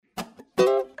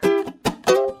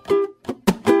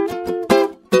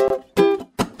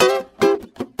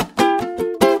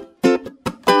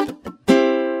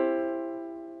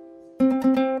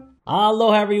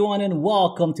Aloha everyone and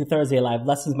welcome to Thursday Live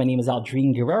Lessons. My name is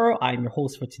Aldrin Guerrero. I'm your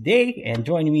host for today and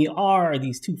joining me are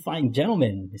these two fine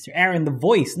gentlemen. Mr. Aaron the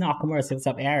Voice Nakamura, say what's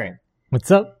up Aaron. What's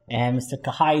up? And Mr.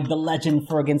 Kahai the Legend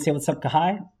Fergan, say what's up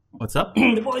Kahai. What's up?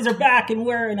 The boys are back and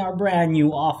we're in our brand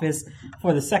new office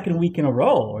for the second week in a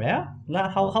row, yeah?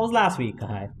 How was last week,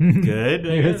 Kahai? Good.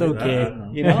 It's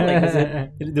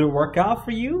okay. Did it work out for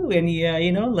you? Any,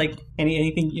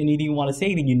 anything you want to say?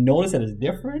 Anything you notice that is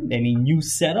different? Any new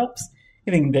setups?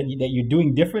 Anything that you're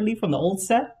doing differently from the old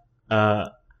set?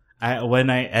 When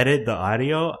I edit the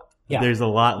audio, there's a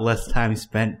lot less time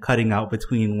spent cutting out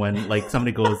between when like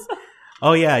somebody goes,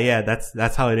 "Oh yeah,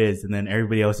 that's how it is," and then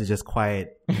everybody else is just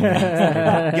quiet. Yep.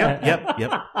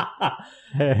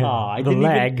 I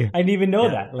didn't even know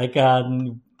that. Like,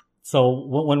 so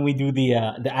when we do the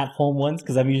at home ones,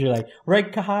 because I'm usually like,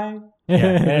 right, Kahai? Yeah.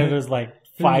 And there's like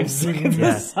 5 seconds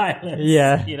of silence.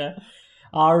 Yeah. You know?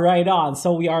 All right, on.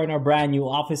 So we are in our brand new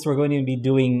office. We're going to be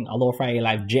doing Aloha Friday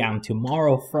Live Jam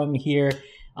tomorrow from here.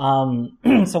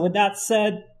 So with that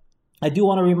said, I do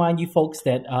want to remind you folks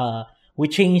that we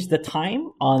changed the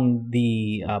time on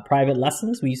the private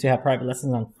lessons. We used to have private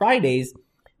lessons on Fridays,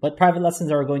 but private lessons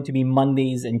are going to be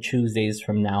Mondays and Tuesdays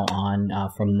from now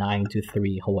on, from 9 to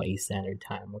 3 Hawaii Standard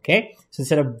Time, okay? So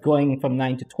instead of going from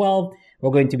 9 to 12, we're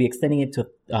going to be extending it to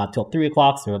till 3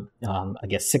 o'clock, so I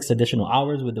guess 6 additional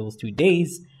hours with those 2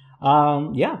 days.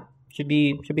 Should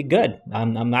be good.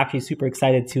 I'm actually super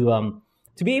excited to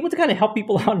be able to kind of help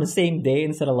people out on the same day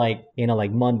instead of like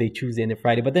Monday, Tuesday, and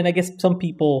Friday. But then I guess some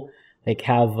people like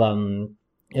have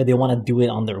they want to do it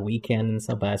on their weekend and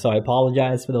stuff. So I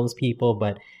apologize for those people,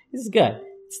 but this is good.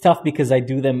 It's tough because I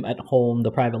do them at home,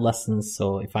 the private lessons.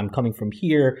 So if I'm coming from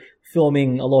here,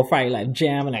 filming Aloha Friday Live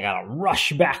Jam, and I gotta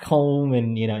rush back home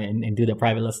and and do the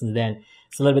private lessons, then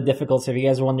it's a little bit difficult. So if you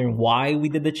guys are wondering why we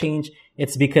did the change,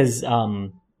 it's because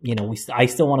I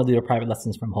still want to do the private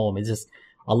lessons from home. It's just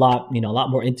a lot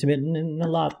more intimate and a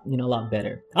lot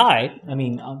better. A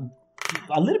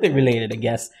little bit related, I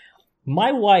guess.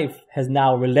 My wife has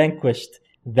now relinquished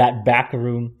that back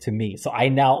room to me. So I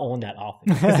now own that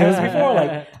office. Because it was before,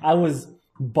 like, I was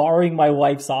borrowing my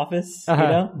wife's office,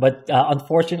 But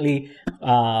unfortunately,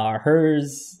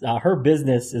 her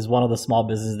business is one of the small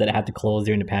businesses that had to close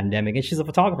during the pandemic. And she's a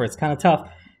photographer. It's kind of tough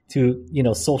to,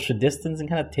 social distance and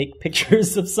kind of take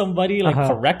pictures of somebody,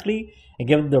 correctly and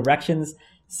give them directions.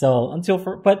 So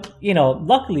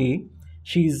luckily,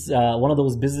 she's one of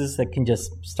those businesses that can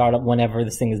just start up whenever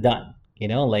this thing is done.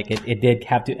 It did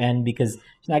have to end because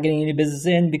she's not getting any business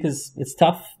in because it's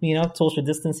tough, social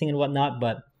distancing and whatnot.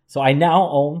 But so I now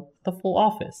own the full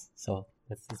office. So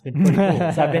it's been pretty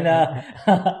cool. So I've been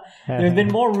there's been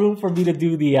more room for me to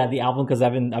do the album because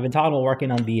I've been talking about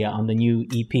working on the new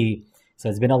EP. So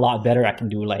it's been a lot better. I can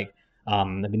do I've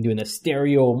been doing the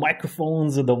stereo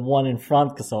microphones of the one in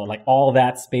front because all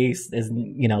that space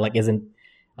isn't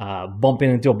bumping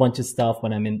into a bunch of stuff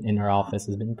when I'm in our office.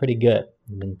 Has been pretty good.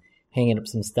 I've been hanging up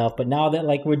some stuff, but now that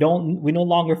we no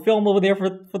longer film over there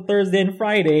for Thursday and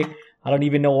Friday, I don't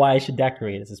even know why I should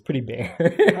decorate. This is pretty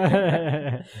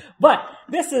bare. But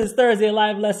this is Thursday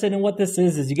Live Lesson, and what this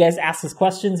is you guys ask us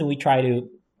questions and we try to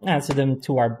answer them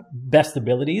to our best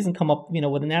abilities and come up,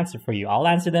 with an answer for you. I'll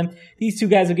answer them. These two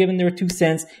guys have given their 2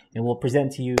 cents and we'll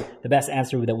present to you the best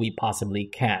answer that we possibly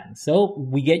can. So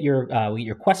we get your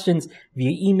questions via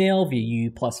email, via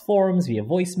U Plus forums, via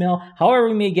voicemail, however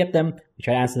we may get them. We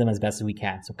try to answer them as best as we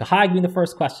can. So Kahai, give me the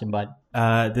first question, bud.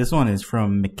 This one is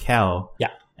from Mikkel.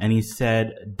 Yeah. And he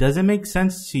said, does it make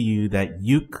sense to you that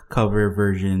uke cover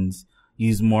versions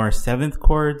use more 7th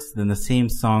chords than the same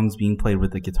songs being played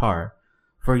with the guitar?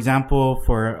 For example,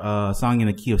 for a song in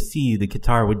the key of C, the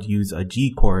guitar would use a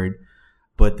G chord,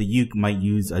 but the uke might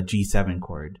use a G7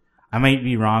 chord. I might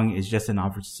be wrong. It's just an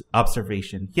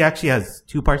observation. He actually has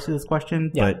 2 parts to this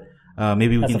question, but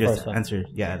maybe we can just answer.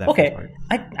 Yeah, that okay. part.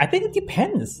 I think it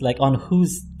depends, on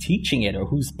who's teaching it or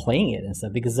who's playing it and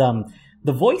stuff, because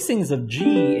the voicings of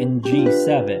G and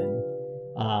G7,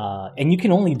 and you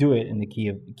can only do it in the key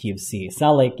of C. It's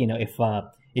not like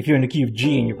if you're in the key of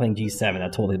G and you're playing G7,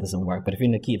 that totally doesn't work. But if you're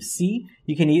in the key of C,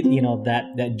 you can,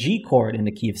 that G chord in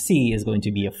the key of C is going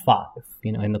to be a 5,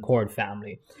 in the chord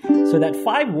family. So that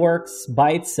 5 works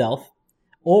by itself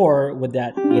or with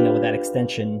that, with that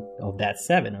extension of that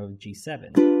 7 or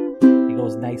G7. It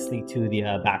goes nicely to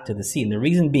the, back to the C. And the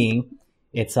reason being,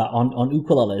 it's, on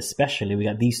ukulele especially, we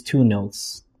got these 2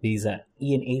 notes, these,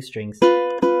 E and A strings.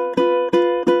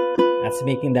 That's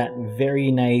making that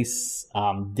very nice,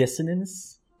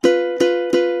 dissonance,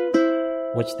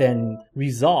 which then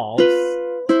resolves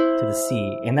to the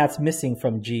C, and that's missing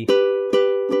from G.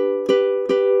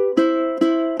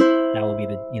 That will be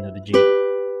the G.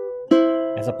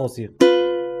 as opposed to.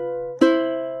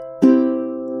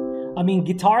 I mean,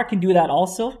 guitar can do that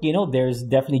also. You know, there's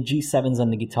definitely G7s on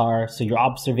the guitar, so your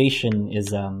observation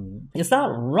is it's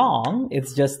not wrong.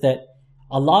 It's just that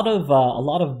a lot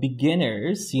of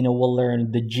beginners, you know, will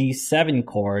learn the G7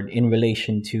 chord in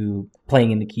relation to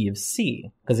playing in the key of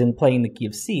C, because in playing the key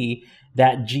of C,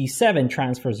 that G7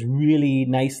 transfers really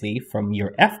nicely from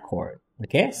your F chord.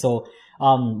 Okay, so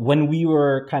when we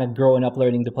were kind of growing up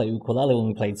learning to play ukulele, when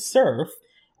we played Surf,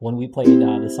 when we played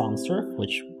the song Surf,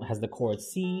 which has the chords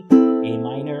C, A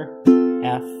minor,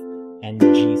 F, and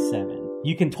G7.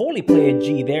 You can totally play a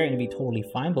G there and it'd be totally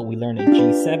fine, but we learned a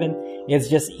G7. It's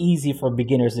just easy for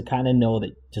beginners to kind of know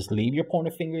that just leave your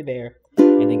pointer finger there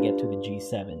and then get to the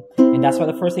G7. And that's why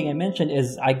the first thing I mentioned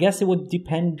is I guess it would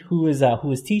depend who is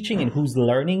teaching and who's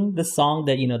learning the song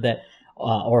that, you know, that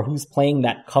or who's playing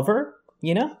that cover,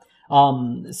 you know.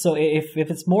 So if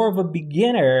it's more of a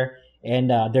beginner and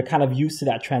they're kind of used to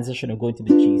that transition of going to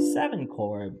the G7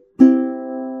 chord,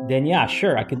 then yeah,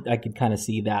 sure, I could kind of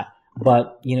see that.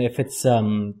 But you know, if it's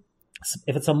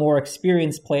a more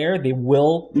experienced player, they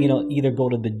will, you know, either go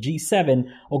to the G7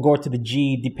 or go to the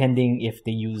G, depending if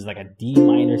they use like a D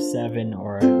minor 7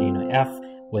 or, you know, F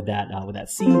with that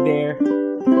C there.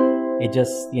 It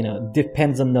just, you know,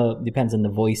 depends on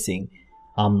the voicing.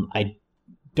 I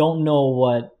don't know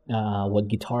what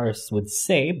guitarists would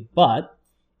say, but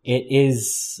it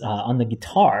is on the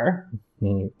guitar.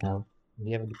 Do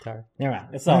you have a guitar? Never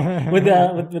mind. So with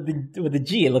the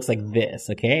G, it looks like this,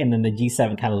 okay, and then the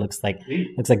G7 kind of looks like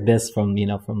this from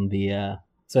the.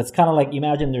 So it's kind of like,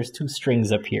 imagine there's 2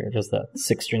 strings up here, just the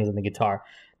 6 strings on the guitar.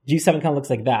 G7 kind of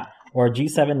looks like that, or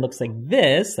G7 looks like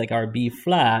this, like our B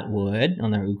flat would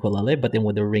on our ukulele, but then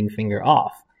with the ring finger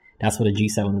off. That's what a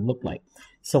G7 would look like.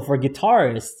 So for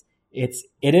guitarists, it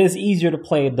is easier to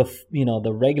play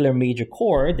the regular major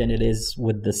chord than it is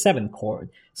with the 7th chord.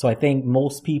 So I think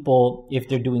most people, if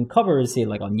they're doing covers, say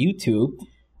like on YouTube,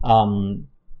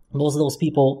 most of those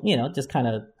people, you know, just kind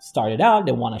of started out.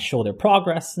 They want to show their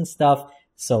progress and stuff.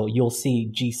 So you'll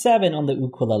see G7 on the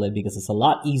ukulele because it's a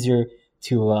lot easier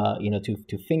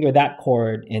to finger that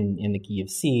chord in the key of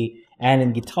C. And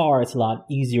in guitar, it's a lot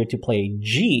easier to play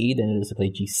G than it is to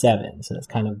play G7. So that's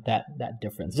kind of that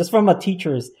difference, just from a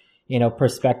teacher's, you know,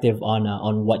 perspective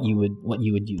on what you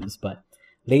would use. But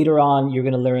later on, you're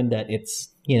going to learn that it's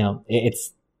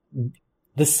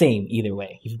the same either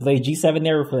way. If you play G7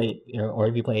 there or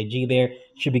if you play a G there,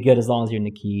 it should be good as long as you're in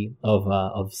the key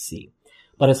of C.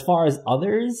 But as far as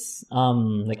others,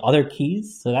 like other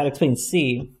keys, so that explains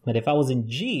C. But if I was in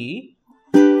G,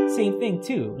 same thing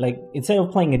too. Like instead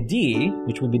of playing a D,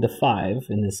 which would be the 5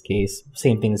 in this case,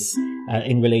 same thing as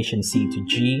in relation C to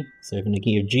G. So if in the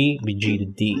key of G, it'd be G to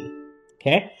D.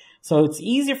 Okay, so it's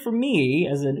easier for me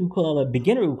as an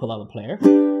beginner ukulele player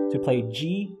to play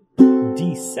G,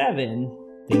 D7,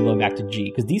 then going back to G,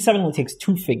 because D7 only takes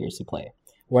 2 fingers to play,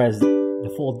 whereas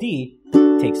the full D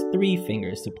takes 3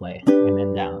 fingers to play and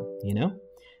then down. You know,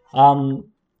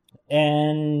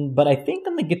 but I think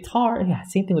on the guitar, yeah,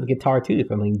 same thing with the guitar too. If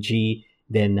I'm playing G,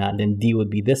 then D would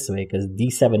be this way, because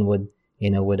D7 would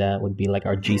be like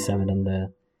our G7 on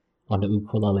the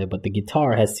ukulele, but the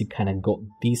guitar has to kind of go,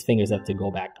 these fingers have to go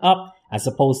back up, as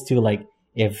opposed to like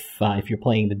if you're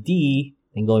playing the D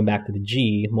and going back to the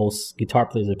G, most guitar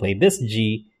players would play this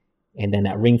G, and then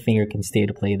that ring finger can stay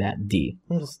to play that D.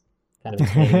 I'm just kind of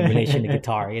explaining in relation to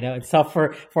guitar, you know. It's tough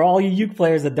for all you uke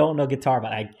players that don't know guitar,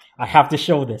 but I have to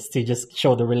show this to just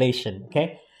show the relation,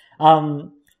 okay?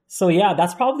 So yeah,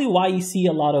 that's probably why you see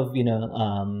a lot of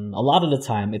the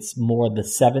time it's more the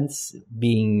 7ths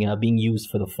being used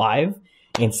for the 5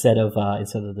 instead of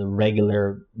the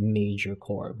regular major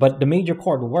chord. But the major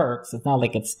chord works. It's not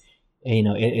like it's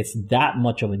that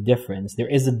much of a difference. There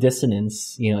is a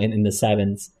dissonance, you know, in the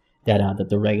 7ths that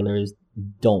the regulars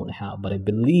don't have. But I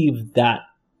believe that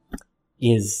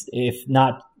is, if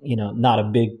not, you know, not a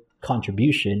big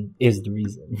contribution, is the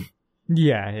reason.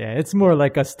 Yeah, it's more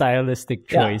like a stylistic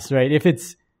choice, right? If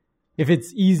it's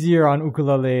easier on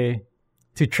ukulele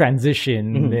to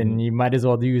transition, then you might as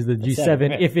well use the G7.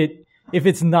 Right. If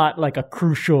it's not like a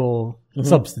crucial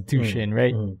substitution,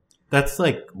 right? That's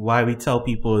like why we tell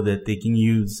people that they can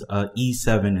use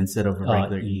E7 instead of a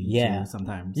regular E. Yeah, too,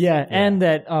 sometimes. Yeah, and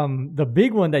that the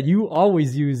big one that you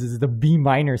always use is the B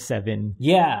minor 7.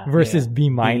 Yeah, versus B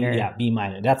minor. B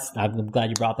minor. I'm glad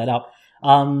you brought that up.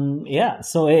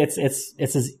 So it's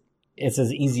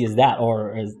as easy as that,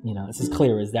 or as, you know, it's as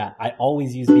clear as that. I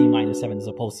always use B minor 7 as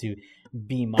opposed to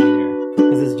B minor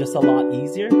because it's just a lot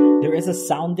easier. There is a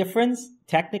sound difference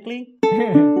technically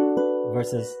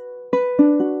versus,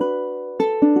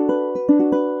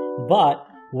 but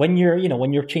when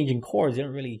you're changing chords, you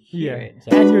don't really hear it.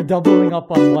 So, and you're doubling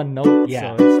up on one note,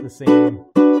 Yeah. so it's the same.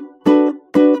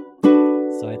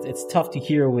 so it's tough to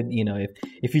hear with,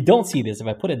 if you don't see this, if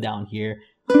I put it down here,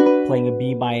 playing a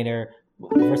B minor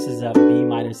versus a B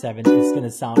minor 7, it's going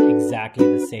to sound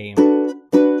exactly the same.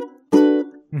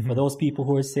 For those people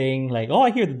who are saying like, oh, I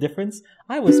hear the difference,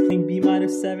 I was playing B minor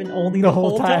 7 only the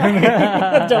whole time.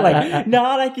 They're like,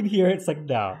 now I can hear it. It's like,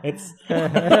 no, it's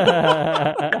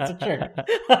that's a trick.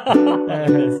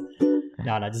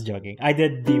 No, just joking. I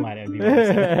did B minor and B minor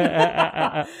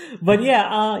 7. But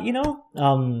yeah,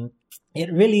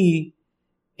 it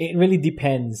really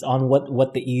depends on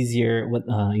what the easier, what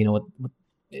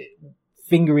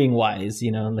fingering wise,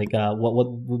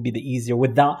 what would be the easier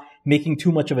without making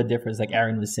too much of a difference, like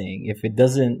Aaron was saying. If it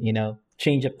doesn't,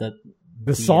 change up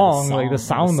the song, like the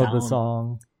sound of the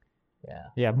song.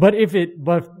 Yeah. But if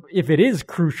it is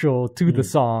crucial to the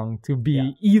song to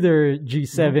be either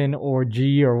G7 or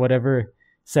G or whatever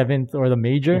 7th or the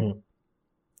major,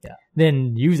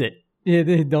 then use it.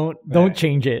 Don't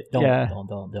change it.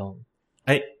 Don't.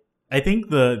 I think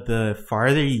the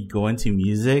farther you go into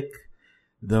music,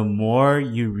 the more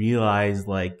you realize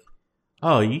like,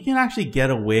 oh, you can actually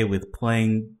get away with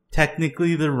playing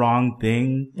technically the wrong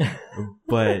thing,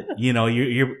 but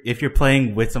you're if you're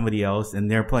playing with somebody else and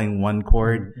they're playing one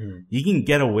chord, you can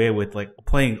get away with like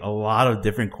playing a lot of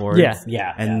different chords.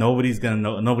 And nobody's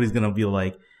gonna be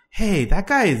like, hey, that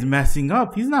guy is messing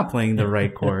up. He's not playing the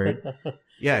right chord.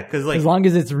 Yeah, because like as long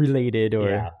as it's related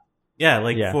or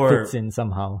fits in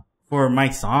somehow. For my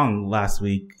song last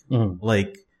week,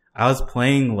 like I was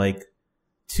playing like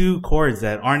 2 chords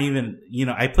that aren't even,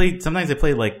 sometimes I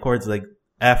play like chords like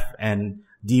F and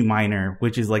D minor,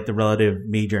 which is like the relative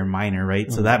major and minor,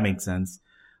 right? So that makes sense.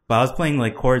 But I was playing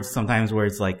like chords sometimes where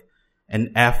it's like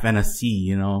an F and a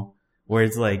C, where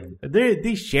it's like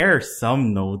they share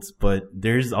some notes, but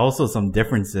there's also some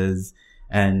differences.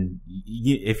 And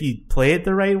if you play it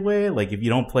the right way, like if you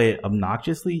don't play it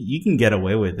obnoxiously, you can get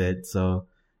away with it. So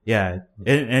yeah.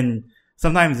 And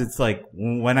sometimes it's like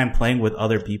when I'm playing with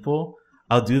other people,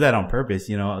 I'll do that on purpose.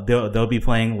 They'll be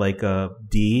playing like a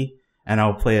D and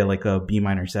I'll play like a B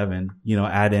minor 7,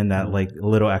 add in that like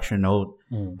little extra note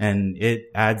and it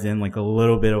adds in like a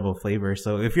little bit of a flavor.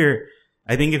 So I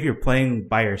think if you're playing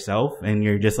by yourself and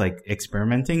you're just like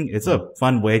experimenting, it's a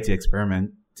fun way to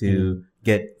experiment to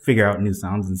figure out new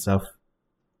sounds and stuff.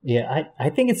 Yeah. I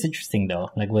think it's interesting though,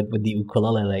 like with the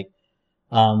ukulele, like,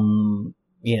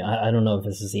 I don't know if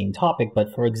it's the same topic,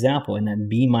 but for example, in that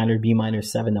B minor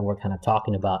 7 that we're kind of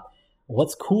talking about,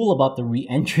 what's cool about the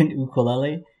re-entrant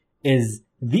ukulele is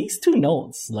these 2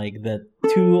 notes, like the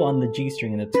 2 on the G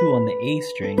string and the 2 on the A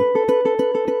string,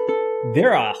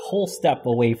 they're a whole step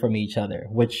away from each other,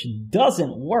 which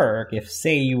doesn't work if,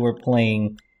 say, you were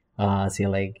playing, say,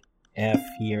 like F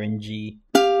here and G.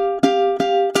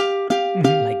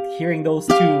 Like hearing those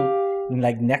 2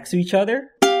 like next to each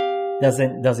other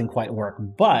doesn't quite work.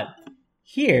 But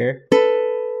here,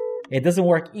 it doesn't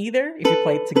work either if you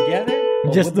play it together.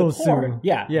 Just those 2.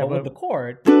 But with the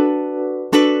chord,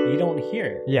 you don't hear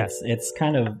it. Yes, it's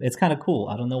kind of cool.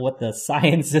 I don't know what the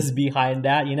science is behind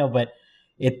that, but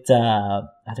it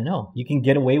I don't know. You can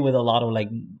get away with a lot of like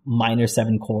minor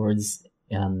 7 chords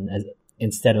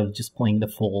instead of just playing the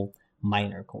full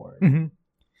minor chord.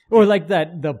 Or like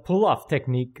the pull-off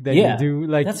technique that you do.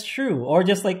 Like that's true. Or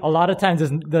just like a lot of times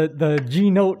the G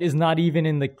note is not even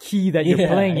in the key that you're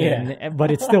playing in,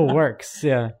 but it still works.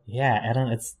 Yeah. Yeah, I don't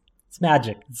know. It's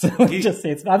magic. So just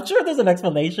say I'm sure there's an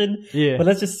explanation. Yeah. But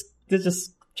let's just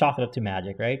chalk it up to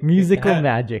magic, right? Musical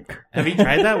magic. Have you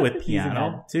tried that with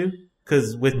piano too?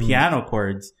 Because with piano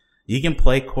chords, you can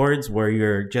play chords where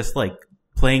you're just like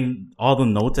playing all the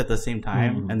notes at the same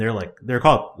time, and they're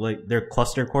called they're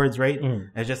cluster chords, right? And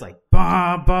it's just like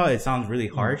ba ba. It sounds really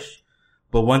harsh,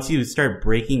 but once you start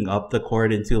breaking up the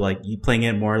chord into like you playing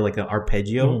it more like an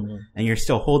arpeggio, and you're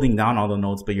still holding down all the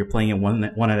notes, but you're playing it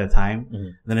one at a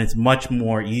time, then it's much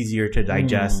more easier to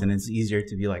digest, and it's easier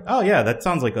to be like, oh yeah, that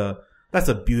sounds like that's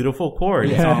a beautiful chord.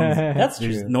 That's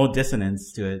true. There's no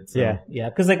dissonance to it. So. Yeah.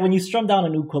 Because like when you strum down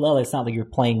an ukulele, it's not like you're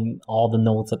playing all the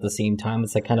notes at the same time.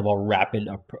 It's like kind of a rapid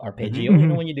arpeggio,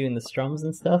 when you're doing the strums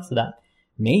and stuff. So that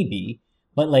maybe,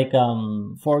 but like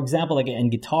for example, like in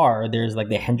guitar, there's like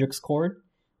the Hendrix chord,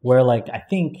 where like I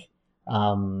think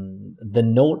the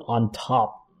note on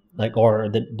top, like or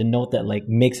the note that like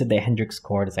makes it the Hendrix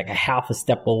chord, is like a half a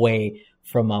step away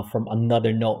from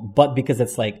another note, but because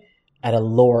it's like at a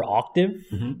lower octave,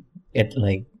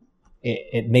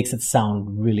 it makes it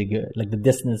sound really good. Like the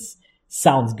dissonance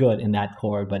sounds good in that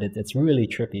chord, but it's really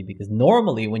trippy because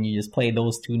normally when you just play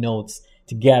those 2 notes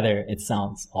together, it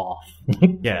sounds off.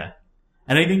 Yeah.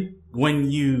 And I think when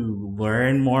you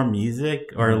learn more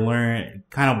music or learn,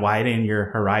 kind of widen your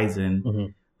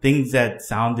horizon, things that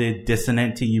sounded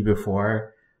dissonant to you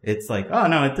before, it's like, oh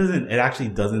no, it actually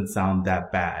doesn't sound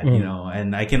that bad, you know,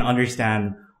 and I can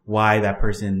understand why that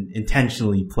person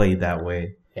intentionally played that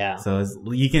way. Yeah. So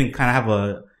you can kind of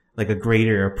have a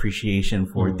greater appreciation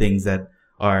for things that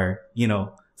are, you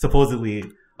know, supposedly,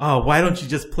 oh, why don't you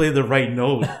just play the right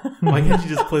note? Why can't you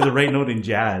just play the right note in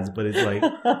jazz? But it's like,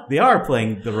 they are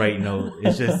playing the right note.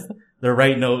 It's just the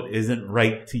right note isn't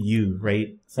right to you,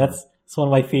 right? So That's one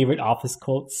of my favorite Office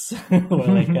quotes. Where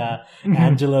like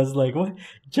Angela's like, "What?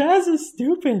 Jazz is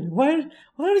stupid. Why don't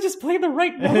you just play the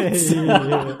right notes?"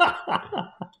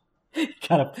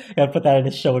 Gotta put that in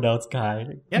the show notes, guy.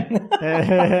 yeah.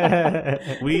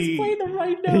 Just play the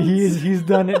right notes. He's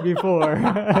done it before.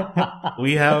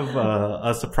 We have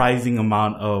a surprising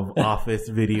amount of Office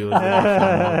videos. In our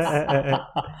show notes.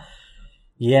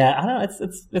 Yeah, I don't know.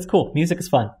 It's cool. Music is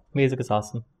fun. Music is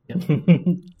awesome.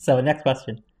 So next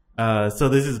question. So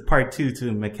this is part 2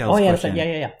 to Mikhail's question.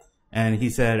 Yeah. And he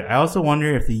said, I also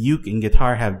wonder if the uke and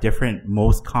guitar have different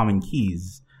most common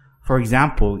keys. For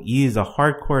example, E is a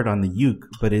hard chord on the uke,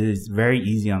 but it is very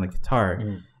easy on the guitar.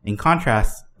 In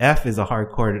contrast, F is a hard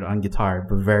chord on guitar,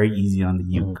 but very easy on the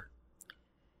uke.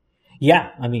 Yeah,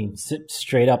 I mean,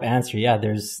 straight up answer. Yeah,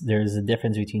 there's a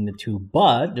difference between the two,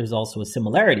 but there's also a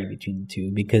similarity between the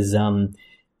two because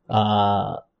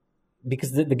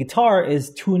the guitar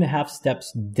is 2.5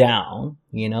 steps down,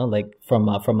 you know, like from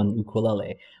an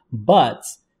ukulele, but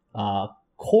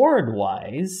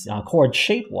chord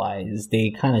shape wise, they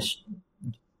kind of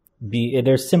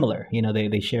they're similar, you know,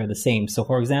 they share the same. So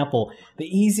for example, the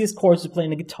easiest chords to play in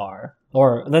the guitar,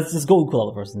 or let's just go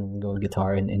ukulele first and go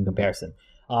guitar in comparison.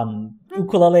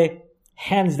 Ukulele,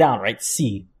 hands down, right?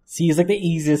 C is like the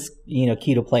easiest, you know,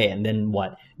 key to play in. Then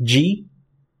what? G,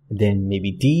 then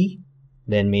maybe D,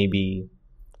 then maybe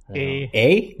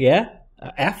A, yeah,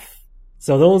 F.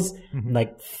 So those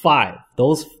like 5,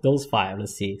 those 5.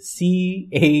 Let's see, C,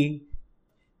 A,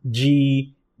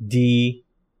 G, D.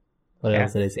 What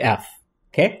else it is? F.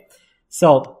 Okay.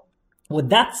 So with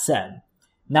that said,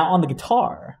 now on the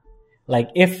guitar, like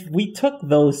if we took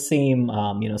those same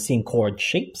chord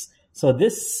shapes, so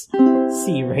this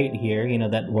C right here, you know,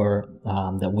 that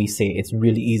we say it's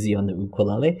really easy on the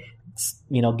ukulele.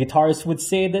 You know, guitarists would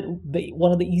say that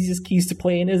one of the easiest keys to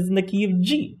play in is in the key of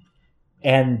G.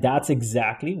 And that's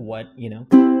exactly what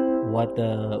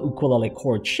the ukulele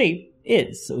chord shape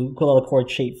is. So ukulele chord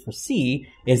shape for C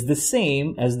is the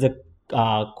same as the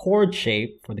chord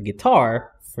shape for the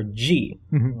guitar for G.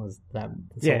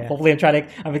 Hopefully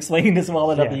I'm explaining this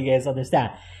well enough that you guys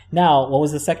understand. Now, what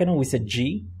was the second one? We said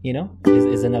G, you know,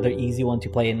 is another easy one to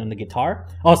play in on the guitar.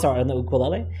 Oh, sorry, on the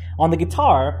ukulele. On the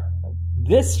guitar,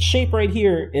 this shape right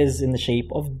here is in the shape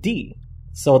of D.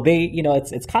 So they, you know,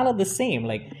 it's kind of the same.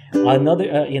 Like another,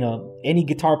 any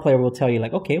guitar player will tell you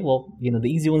like, okay, well, you know, the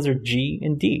easy ones are G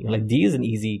and D. Like D is an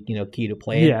easy, you know, key to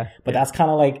play. Yeah. But that's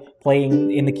kind of like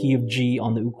playing in the key of G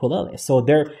on the ukulele. So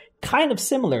they're kind of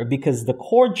similar because the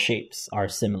chord shapes are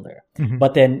similar.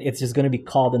 But then it's just going to be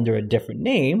called under a different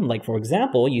name. Like for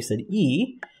example, you said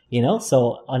E, you know,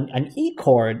 so an E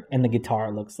chord in the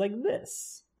guitar looks like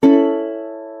this.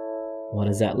 What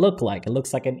does that look like? It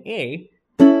looks like an A,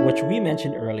 which we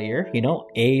mentioned earlier. You know,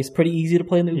 A is pretty easy to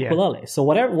play in the ukulele. So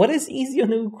what is easy on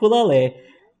the ukulele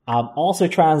also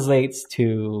translates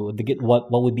to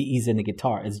what would be easy in the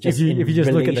guitar. It's just if you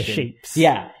just look at the shapes.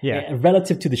 Yeah,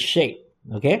 relative to the shape.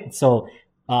 Okay, so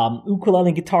ukulele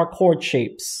and guitar chord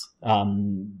shapes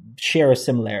share a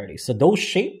similarity. So those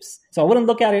shapes. So I wouldn't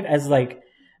look at it as like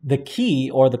the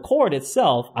key or the chord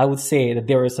itself. I would say that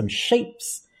there are some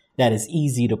shapes that is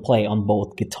easy to play on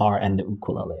both guitar and the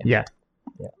ukulele. Yeah.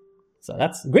 So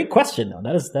that's a great question, though.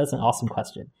 That's an awesome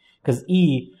question because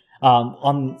E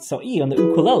on the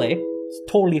ukulele is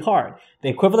totally hard. The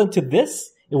equivalent to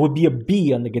this, it would be a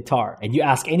B on the guitar. And you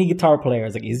ask any guitar player,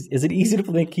 it's like, is it easy to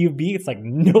play the key of B? It's like,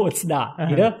 no, it's not.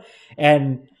 You know,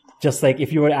 and just like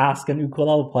if you were to ask an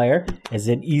ukulele player, is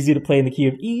it easy to play in the key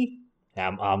of E?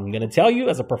 I'm going to tell you,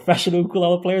 as a professional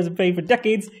ukulele player who's been playing for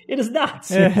decades, it is not.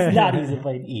 It's not easy to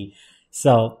play in E.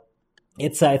 So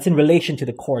it's in relation to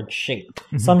the chord shape.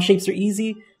 Some shapes are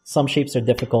easy, some shapes are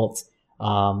difficult.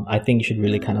 I think you should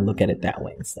really kind of look at it that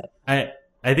way instead. I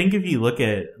think if you look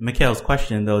at Mikhail's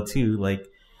question though too, like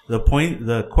the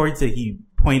chords that he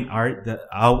point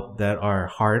out that are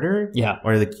harder,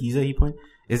 or the keys that he point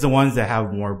is the ones that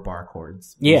have more bar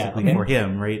chords, for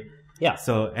him, right? Yeah.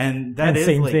 So, and is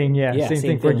same like, thing. Yeah. Same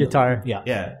thing for guitar. Yeah.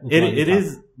 It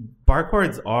is, bar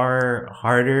chords are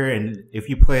harder. And if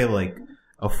you play like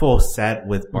a full set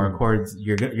with bar chords,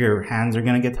 your hands are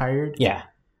gonna get tired. Yeah.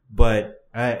 But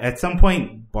at some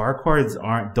point, bar chords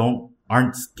aren't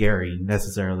scary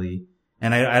necessarily,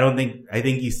 and I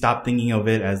think you stop thinking of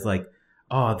it as like,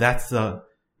 oh, that's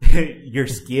your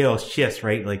scale shifts,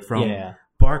 right? Like from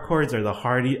bar chords are the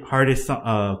hardest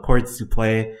chords to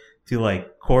play to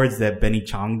like chords that Benny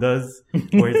Chong does,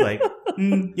 where it's like,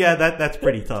 yeah, that's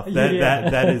pretty tough.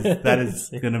 That is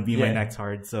gonna be my next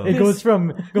hard. So it goes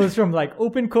from like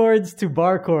open chords to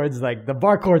bar chords. Like the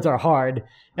bar chords are hard,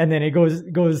 and then it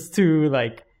goes to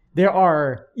like there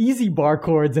are easy bar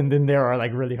chords, and then there are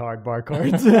like really hard bar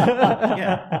chords.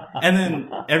 Yeah, and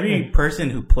then every person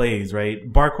who plays,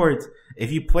 right, bar chords.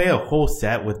 If you play a whole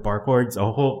set with bar chords,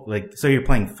 so you're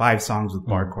playing 5 songs with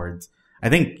bar chords. I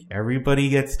think everybody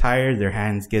gets tired. Their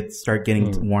hands start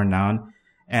getting worn down.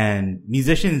 And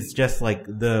musicians, just like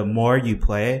the more you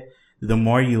play, the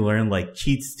more you learn like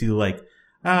cheats to like,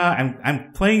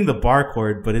 I'm playing the bar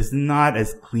chord, but it's not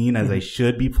as clean as I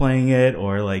should be playing it,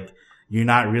 or like you're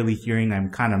not really hearing. I'm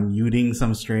kind of muting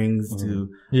some strings to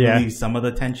relieve some of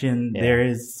the tension there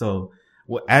is. So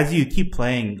as you keep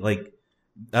playing, like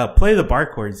play the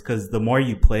bar chords, because the more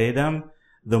you play them,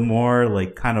 the more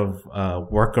like kind of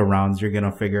workarounds you're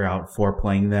gonna figure out for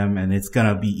playing them, and it's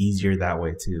gonna be easier that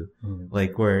way too.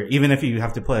 Like where even if you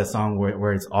have to play a song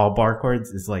where it's all bar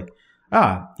chords, it's like,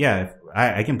 I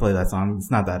can play that song. It's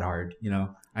not that hard, you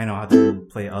know. I know how to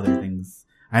play other things.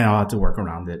 I know how to work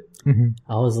around it.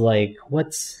 I was like,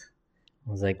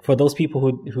 for those people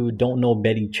who don't know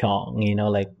Benny Chong, you know,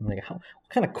 like how, what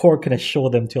kind of chord can I show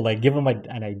them to like give them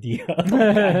an idea? Because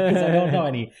I don't know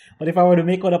any. But if I were to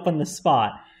make one up on the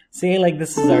spot, say like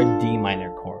this is our D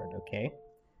minor chord, okay?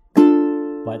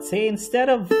 But say instead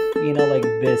of, you know, like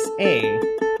this A,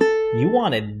 you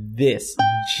wanted this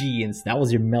G, and that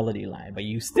was your melody line, but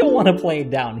you still want to play it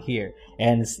down here.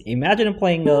 And imagine I'm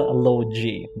playing a low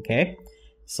G, okay?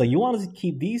 So you wanted to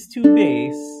keep these two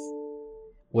bass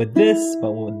with this,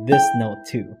 but with this note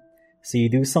too. So you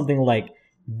do something like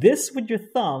this with your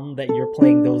thumb that you're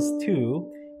playing those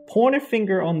two, pointer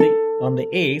finger on the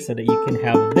A so that you can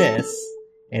have this,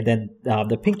 and then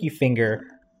the pinky finger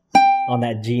on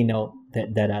that G note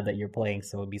that you're playing.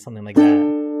 So it would be something like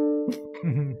that.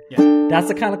 Yeah, that's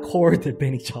the kind of chord that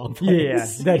Benny Chong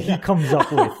plays. Yeah, that he comes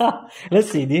up with. Let's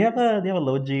see. Do you have a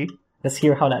low G? Let's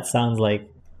hear how that sounds like.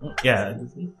 Yeah.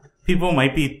 People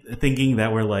might be thinking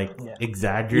that we're like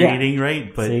exaggerating,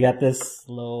 right? But so you got this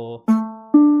low.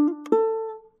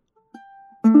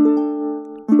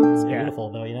 It's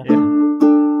beautiful though, you know?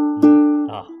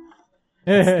 Yeah. Oh.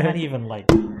 It's not even like,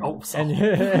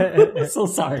 sorry. So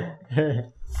sorry.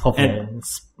 Hopefully I didn't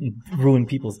ruin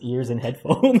people's ears and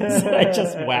headphones. I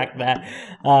just whacked that.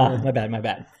 My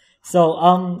bad. So,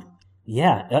 I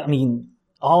mean,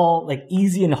 all like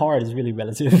easy and hard is really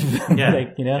relative. Yeah.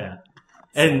 Like, you know? Yeah.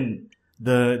 And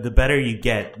the better you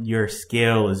get, your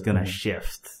scale is gonna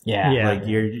shift. Yeah. Like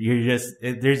you're just,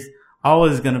 there's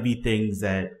always gonna be things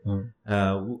that,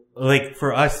 like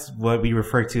for us, what we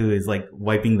refer to is like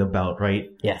wiping the belt, right?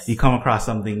 Yes. You come across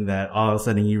something that all of a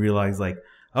sudden you realize like,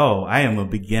 oh, I am a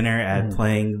beginner at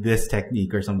playing this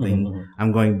technique or something.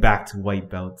 I'm going back to white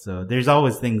belt. So there's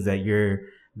always things that you're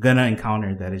gonna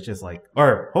encounter that is just like,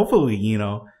 or hopefully, you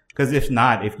know, cause if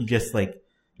not, if you just like,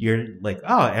 you're like,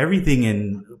 oh, everything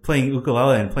in playing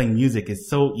ukulele and playing music is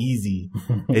so easy.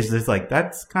 It's just like,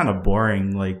 that's kind of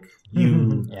boring. Like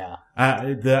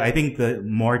I think the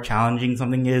more challenging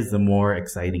something is, the more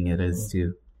exciting it is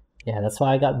too. Yeah, that's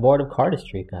why I got bored of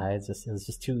cardistry, guys. It was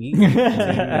just too easy.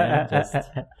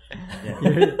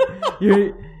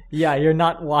 You're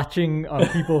not watching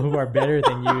people who are better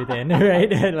than you then,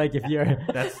 right? Like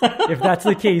if that's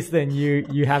the case, then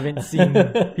you haven't seen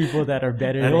people that are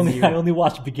better than you. I only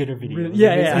watch beginner videos.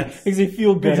 Makes me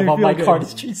feel good about my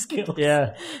cardistry skills.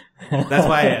 Yeah. That's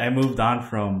why I moved on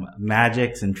from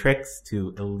magics and tricks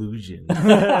to illusions.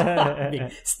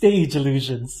 Stage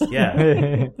illusions.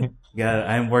 Yeah. Yeah,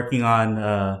 I'm working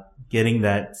on getting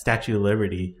that Statue of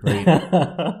Liberty, right?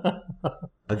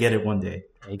 I'll get it one day.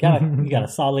 You gotta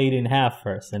saw it in half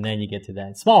first, and then you get to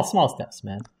that. Small steps,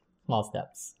 man. Small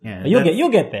steps. Yeah, but you'll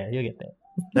get there. You'll get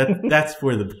there. That's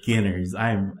for the beginners.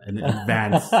 I'm an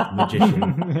advanced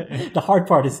magician. The hard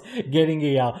part is getting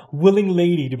a willing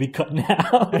lady to be cut in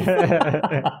half.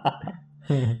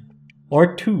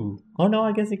 Or two. Oh no,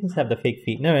 I guess you can just have the fake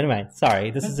feet. No, never mind.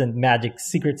 Sorry, this isn't Magic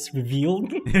Secrets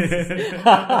Revealed.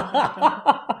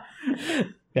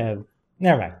 Never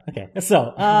mind. Okay,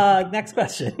 so next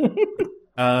question.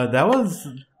 That was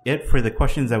it for the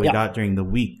questions that we got during the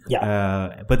week.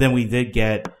 Yeah. But then we did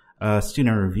get a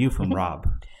student review from Rob.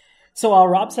 So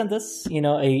Rob sent us,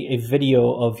 a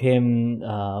video of him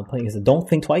playing his "Don't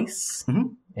Think Twice,"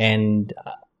 and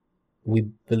we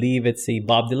believe it's a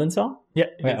Bob Dylan song. Yeah.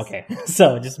 Right, okay.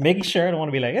 So just making sure. I don't want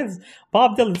to be like, it's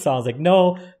Bob Dylan song. I was like,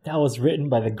 no, that was written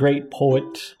by the great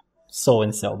poet so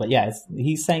and so. But yeah,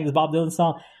 he sang this Bob Dylan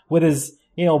song with his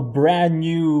brand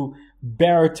new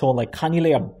baritone, like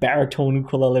Kanilea baritone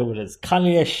ukulele with his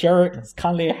Kanilea shirt, his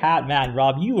Kanilea hat. Man,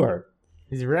 Rob,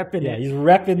 he's repping it. He's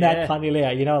repping that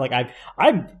Kanilea. Like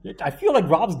I feel like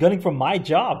Rob's gunning for my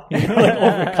job. Like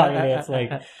over Kanilea. It's like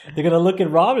they're gonna look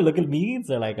at Rob and look at me and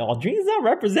they're like, "Oh, Dream's not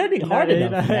representing hard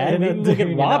enough, man." Maybe look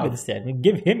at Rob instead and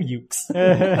give him ukes.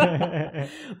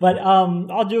 But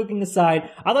all joking aside,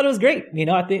 I thought it was great.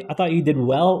 I thought you did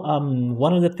well.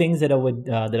 One of the things that I would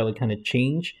kind of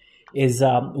change is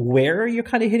where you're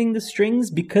kind of hitting the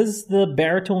strings, because the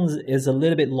baritones is a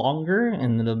little bit longer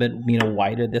and a little bit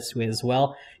wider this way as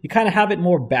well. You kind of have it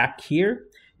more back here.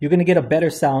 You're going to get a better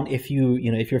sound if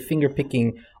if you're finger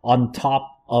picking on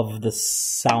top of the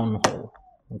sound hole.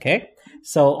 Okay.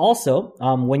 So also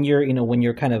when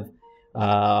you're kind of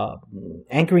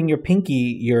anchoring your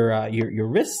pinky, your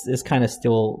wrist is kind of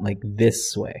still like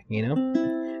this way.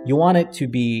 You want it to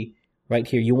be right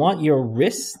here. You want your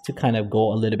wrist to kind of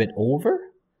go a little bit over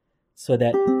so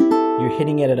that you're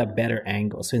hitting it at a better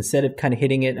angle. So instead of kind of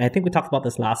hitting it, I think we talked about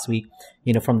this last week,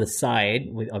 from the side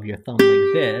of your thumb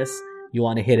like this, you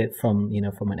want to hit it from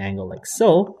an angle like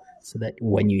so that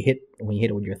when you hit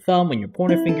it with your thumb and your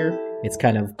pointer finger, it's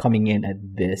kind of coming in at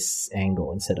this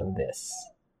angle instead of this.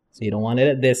 So you don't want it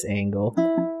at this angle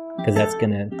because that's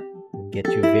going to get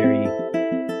you very,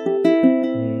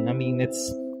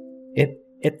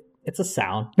 it's a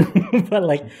sound, but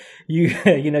like you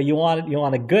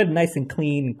want a good, nice and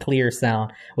clean, clear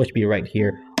sound, which would be right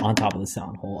here on top of the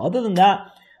sound hole. Other than that,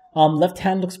 left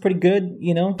hand looks pretty good,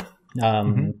 and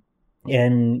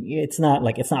it's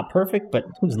not perfect, but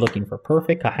who's looking for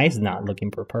perfect? Kai's not looking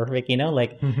for perfect,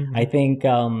 I think,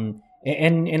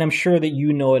 and I'm sure that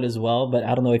it as well, but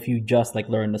I don't know if you just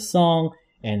learn the song.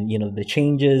 And, the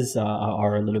changes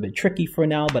are a little bit tricky for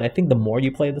now, but I think the more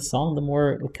you play the song, the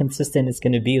more consistent it's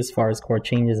going to be as far as chord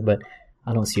changes, but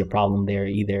I don't see a problem there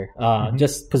either.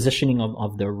 Just positioning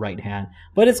of the right hand.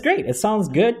 But it's great. It sounds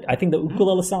good. I think the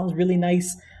ukulele sounds really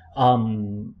nice.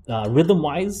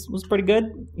 Rhythm-wise was pretty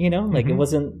good, it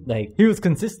wasn't like... He was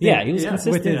consistent. Yeah, he was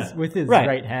consistent. With his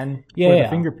right hand for the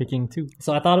finger picking too.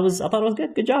 So I thought it was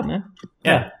good. Good job, man.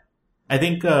 Yeah. I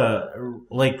think,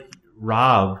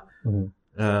 Rob... Mm-hmm.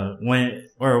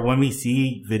 When we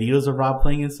see videos of Rob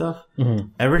playing and stuff,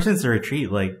 ever since the retreat,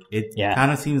 it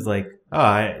kind of seems like,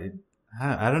 I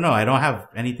don't know, I don't have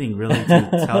anything really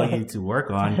to tell you to work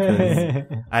on, because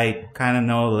I kind of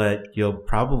know that you'll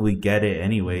probably get it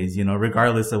anyways,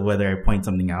 regardless of whether I point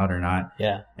something out or not.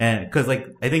 Yeah. And because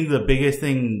I think the biggest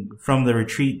thing from the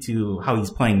retreat to how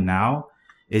he's playing now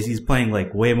is he's playing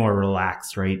way more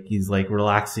relaxed, right? He's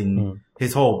relaxing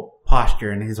his whole posture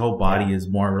and his whole body is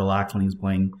more relaxed when he's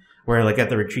playing, where at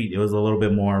the retreat it was a little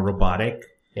bit more robotic.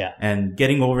 Yeah. And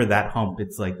getting over that hump,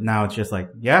 it's now it's just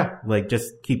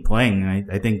just keep playing.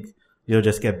 I think you'll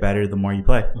just get better the more you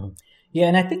play. Yeah,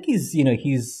 and I think he's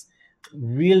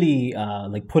really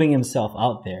putting himself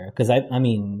out there, because I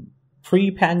mean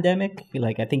pre-pandemic,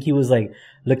 I think he was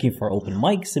looking for open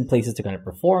mics and places to kind of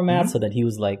perform at, so that he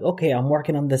was okay, I'm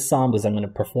working on this song because I'm going to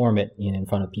perform it in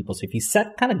front of people. So if you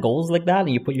set kind of goals like that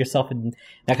and you put yourself in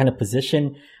that kind of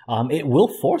position, it will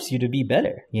force you to be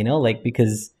better,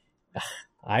 because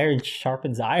iron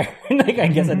sharpens iron. I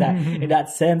guess in that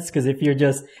sense, because if you're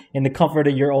just in the comfort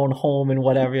of your own home and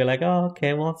whatever, you're oh,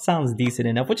 okay, well, it sounds decent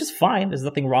enough, which is fine. There's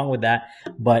nothing wrong with that.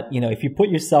 But if you put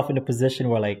yourself in a position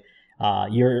where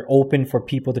you're open for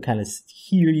people to kind of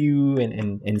hear you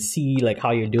and see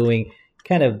how you're doing,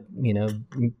 kind of,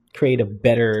 create a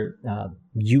better,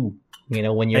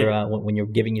 when you're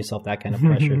giving yourself that kind of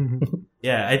pressure.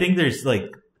 Yeah. I think there's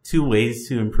two ways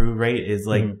to improve, right? Is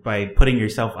by putting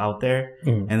yourself out there,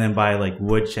 and then by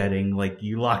woodshedding,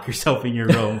 you lock yourself in your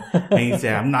room and you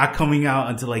say, I'm not coming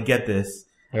out until I get this.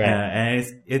 Right. And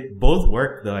it both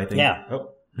work though, I think. Yeah. Oh,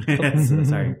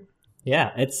 sorry.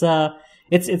 Yeah.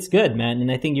 It's good, man.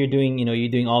 And I think you're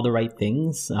doing all the right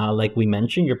things. Like we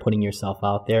mentioned, you're putting yourself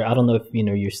out there. I don't know if,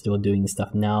 you're still doing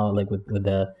stuff now, with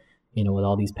the, with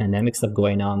all these pandemic stuff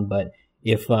going on, but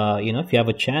if you have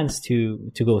a chance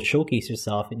to go showcase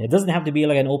yourself, and it doesn't have to be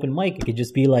an open mic. It could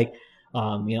just be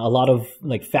A lot of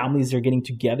like families are getting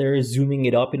together, zooming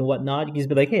it up and whatnot. You can just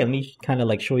be like, hey, let me kind of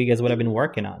like show you guys what I've been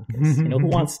working on. Who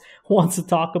wants to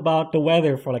talk about the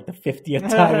weather for like the 50th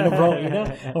time in a row,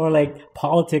 or like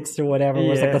politics or whatever,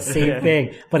 where it's like the same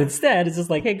thing. But instead, it's just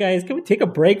like, hey guys, can we take a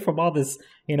break from all this,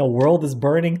 world is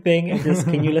burning thing, and just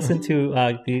can you listen to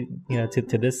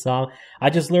to this song? I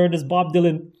just learned this Bob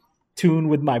Dylan tune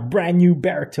with my brand new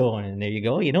baritone, and there you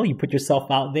go. You put yourself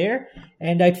out there,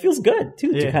 and it feels good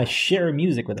too to kind of share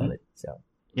music with others. So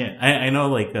I know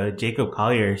like Jacob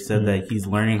Collier said that he's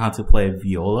learning how to play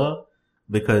viola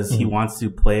because he wants to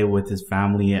play with his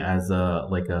family as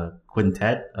a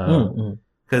quintet.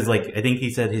 Because like I think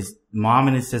he said his mom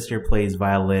and his sister plays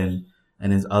violin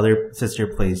and his other sister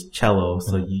plays cello.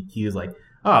 So he was like,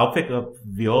 oh, I'll pick up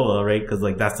viola, right? Because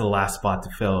like that's the last spot to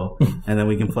fill, and then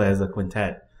we can play as a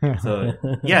quintet. So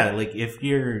yeah, like if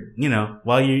you're,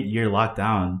 while you're locked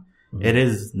down, it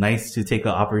is nice to take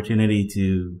an opportunity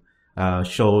to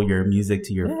show your music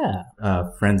to your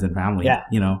friends and family.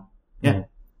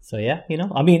 So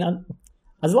I mean,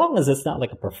 as long as it's not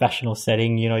like a professional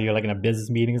setting, you're like in a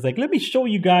business meeting. It's like, let me show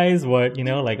you guys what,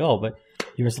 but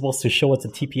you were supposed to show us the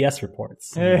TPS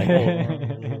reports.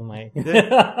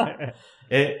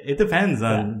 It depends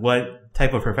on what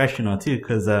type of professional too,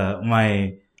 because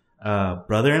my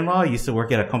brother-in-law used to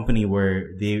work at a company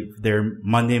where their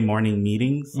Monday morning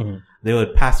meetings, they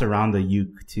would pass around the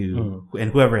uke to,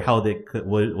 and whoever held it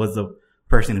was the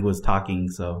person who was talking.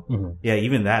 So yeah,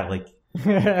 even that, like,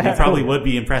 you probably would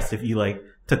be impressed if you like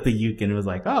took the uke and was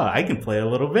like, oh, I can play a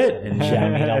little bit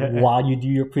and while you do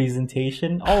your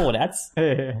presentation. Oh, that's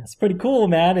pretty cool,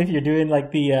 man. If you're doing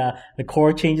like the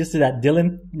chord changes to that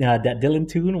Dylan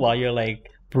tune while you're like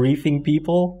briefing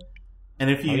people. And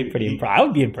if I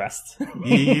would be impressed.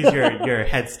 You use your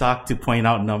headstock to point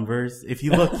out numbers. If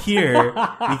you look here,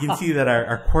 you can see that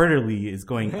our quarterly is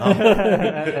going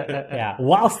up.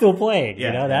 While still playing.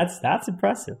 That's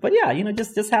impressive. But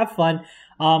just have fun.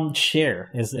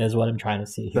 Share is what I'm trying to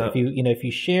say here. So, if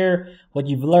you share what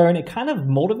you've learned, it kind of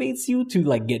motivates you to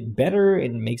like get better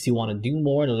and makes you want to do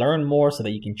more and learn more so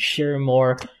that you can share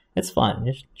more. It's fun.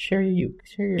 Just share your uke,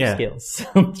 share your skills,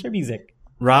 share music.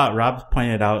 Rob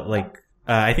pointed out like,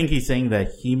 I think he's saying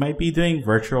that he might be doing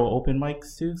virtual open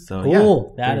mics too. So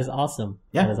cool. That is awesome.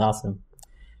 Yeah. That is awesome.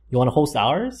 You want to host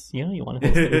ours? You want to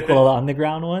host the Ukulele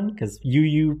Underground one? Because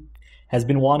you has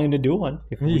been wanting to do one.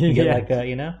 If we can get like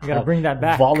you gotta bring that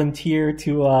back. Volunteer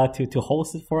to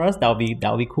host it for us. That would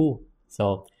be cool.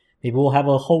 So maybe we'll have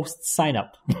a host sign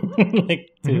up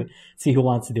to see who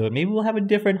wants to do it. Maybe we'll have a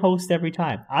different host every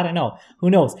time. I don't know. Who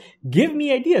knows? Give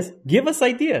me ideas. Give us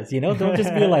ideas. Don't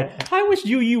just be like, I wish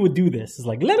you would do this. It's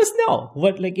like, let us know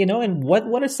and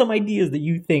what are some ideas that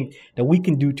you think that we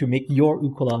can do to make your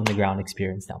Ukulele on the Ground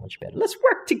experience that much better? Let's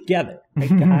work together. Right,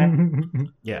 Kahai?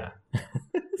 Yeah.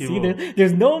 See,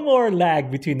 there's no more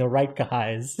lag between the right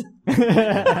Kahais.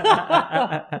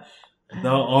 The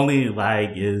only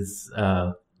lag is,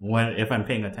 if I'm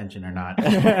paying attention or not.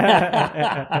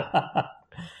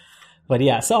 But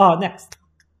yeah, so next.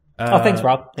 Thanks,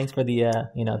 Rob. Thanks for the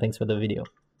thanks for the video.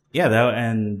 Yeah,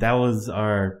 that was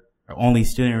our only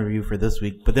student review for this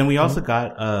week. But then we also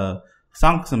got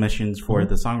song submissions for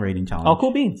the songwriting challenge. Oh,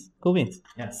 cool beans.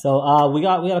 Yeah. So we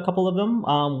got a couple of them.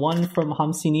 One from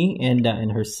Hamsini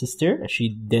and her sister. She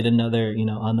did another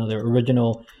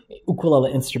original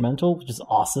ukulele instrumental, which is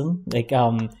awesome. Like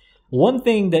one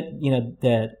thing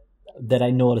that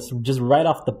I noticed just right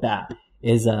off the bat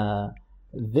is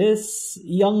this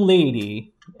young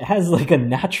lady has like a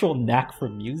natural knack for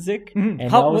music. And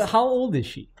how old is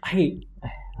she?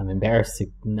 I'm embarrassed to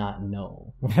not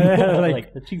know.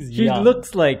 She's young. She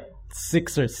looks like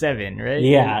 6 or 7, right?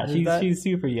 Yeah, she's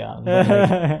super young.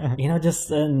 But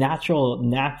just a natural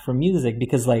knack for music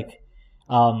because we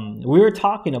were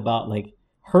talking about like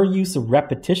her use of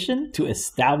repetition to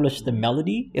establish the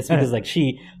melody. It's because like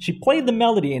she played the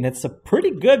melody and it's a pretty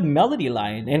good melody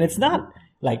line and it's not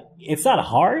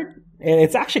hard.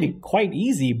 It's actually quite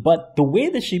easy, but the way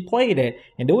that she played it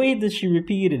and the way that she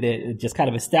repeated it, it just kind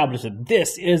of established that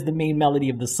this is the main melody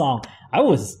of the song. I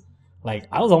was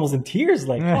almost in tears,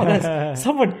 like, oh, that's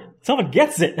someone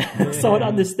gets it. Someone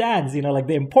understands, like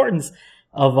the importance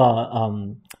of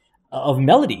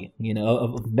melody,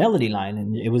 of melody line.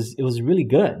 And it was really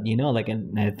good,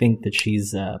 and I think that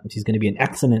she's going to be an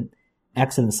excellent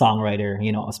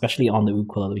songwriter, especially on the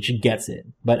ukulele. She gets it.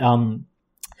 But,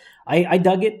 I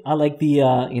dug it. I like the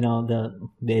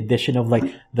addition of like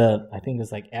I think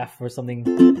it's like F or something,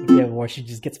 where she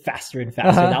just gets faster and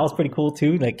faster. That was pretty cool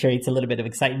too. Like creates a little bit of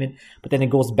excitement, but then it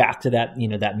goes back to that,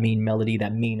 that main melody,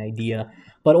 that main idea.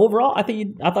 But overall, I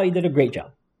thought you did a great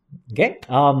job. Okay.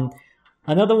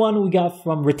 Another one we got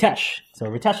from Ritesh. So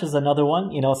Ritesh is another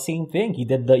one, same thing. He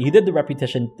did the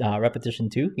repetition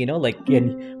too,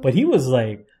 but he was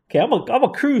like, okay, I'm a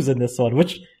cruise in this one,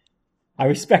 which I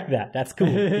respect that. That's cool,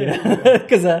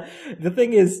 because the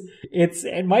thing is,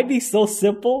 it might be so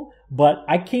simple, but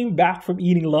I came back from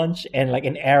eating lunch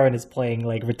and Aaron is playing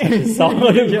like Ritesh's song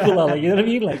on the ukulele. You know what I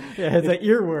mean? It's an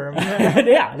earworm.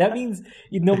 Yeah, that means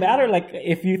no matter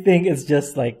if you think it's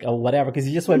just whatever, because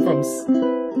he just went from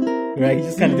right, he's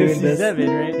just kind of doing C7, this,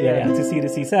 right? Yeah, to C to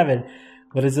C7.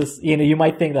 But it's just, you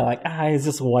might think that it's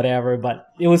just whatever, but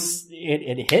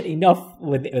it hit enough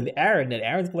with Aaron that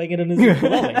Aaron's playing it on his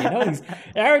ukulele,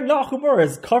 Aaron Nakamura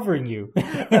is covering you,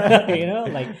 at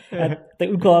the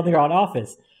ukulele on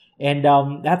Office. And,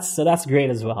 that's great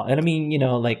as well. And I mean,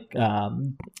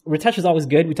 Ritesh is always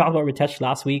good. We talked about Ritesh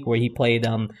last week where he played,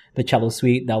 the cello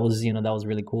suite. That was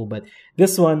really cool. But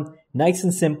this one, nice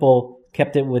and simple.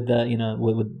 Kept it with the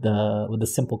with the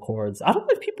simple chords. I don't know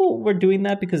if people were doing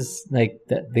that because they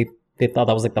thought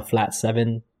that was the flat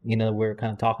 7 we're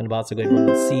kind of talking about. So going from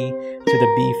the C to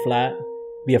the B flat,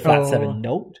 be a flat 7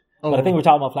 note. But I think we're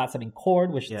talking about flat 7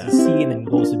 chord, which is C and then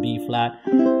goes to B flat,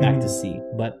 back to C.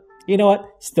 But you know what?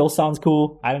 Still sounds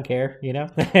cool. I don't care.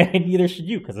 And neither should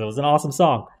you because it was an awesome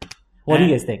song. What do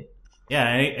you guys think? Yeah,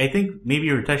 I think maybe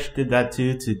Ritesh did that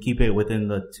too to keep it within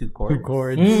the 2 chords. 2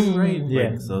 chords. Right?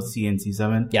 Yeah. So C and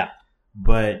C7. Yeah.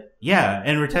 But yeah,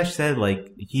 and Ritesh said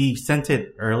he sent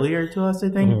it earlier to us, I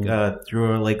think,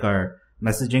 through our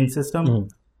messaging system. And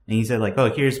he said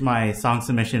here's my song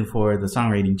submission for the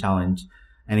songwriting challenge.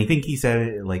 And I think he said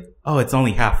it it's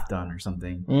only half done or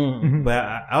something. Mm-hmm. But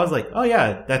I was like, oh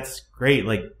yeah, that's great.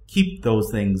 Keep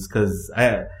those things because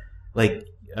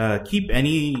keep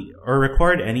any or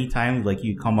record any time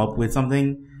you come up with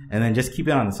something and then just keep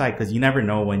it on the side because you never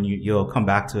know when you'll come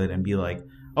back to it and be like,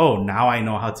 oh, now I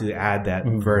know how to add that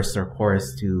verse or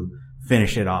chorus to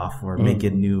finish it off or make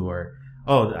it new or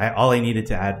all I needed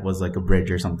to add was a bridge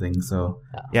or something. So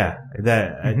yeah,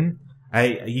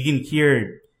 you can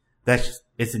hear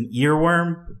it's an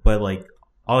earworm, but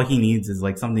all he needs is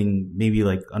something maybe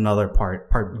another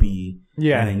part B.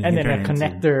 Yeah, and then a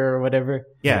connector or whatever.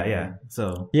 Yeah.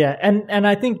 So yeah, and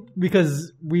I think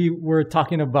because we were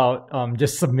talking about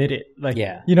just submit it,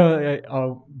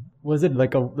 was it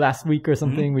last week or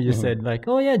something? We just said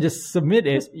just submit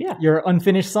it. Yeah, your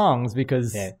unfinished songs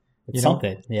because it's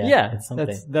something. It's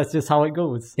something. That's just how it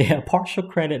goes. Yeah, partial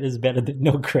credit is better than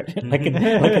no credit, like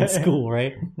in school,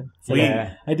 right? So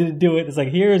I didn't do it. It's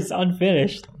here's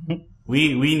unfinished.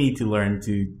 We need to learn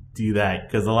to do that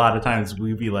because a lot of times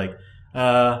we'd be like,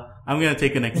 I'm going to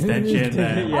take an extension.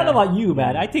 I don't know about you,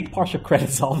 man. I take partial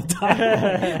credits all the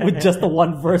time with just the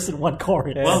one verse and one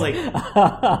chorus. Well,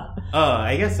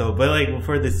 I guess so. But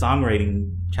for the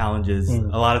songwriting challenges,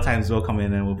 a lot of times we'll come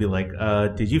in and we'll be like,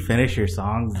 did you finish your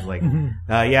songs?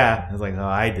 Yeah. I was like, oh,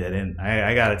 I didn't.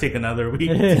 I got to take another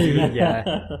week.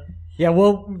 Yeah,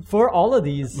 well, for all of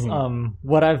these,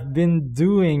 what I've been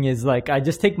doing is I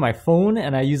just take my phone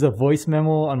and I use a voice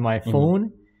memo on my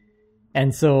phone.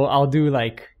 And so I'll do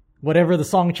whatever the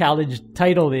song challenge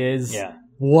title is,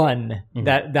 one.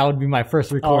 That would be my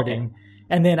first recording. Okay.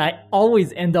 And then I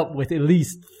always end up with at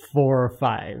least 4 or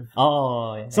 5.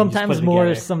 Oh, yeah. Sometimes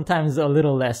more, sometimes a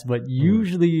little less, but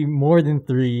usually more than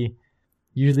 3,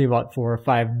 usually about 4 or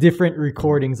 5 different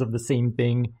recordings of the same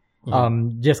thing.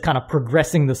 Just kind of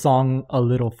progressing the song a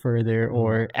little further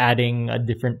or adding a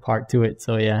different part to it.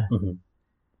 So yeah.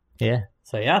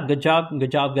 So yeah, good job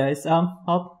guys.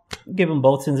 I'll give them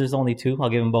both since there's only 2. I'll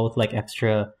give them both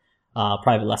extra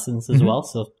private lessons as well.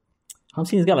 So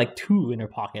Hamseen's got 2 in her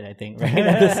pocket, I think, right?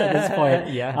 at this point.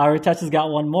 Yeah. Ritesh has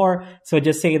got 1 more. So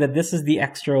just say that this is the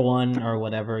extra one or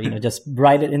whatever, just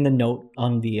write it in the note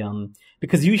on the,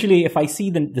 because usually if I see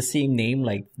the same name,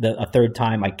 a third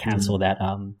time, I cancel that,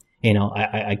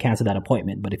 I cancel that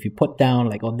appointment. But if you put down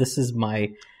this is my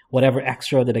whatever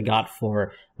extra that I got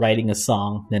for writing a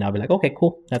song, then I'll be like, okay,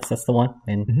 cool. That's the one.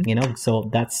 And, so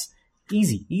that's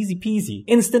easy peasy,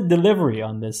 instant delivery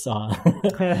on this, on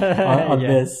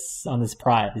this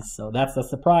prize. So that's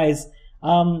the prize.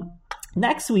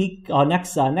 Next week or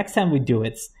next time we do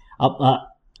it, a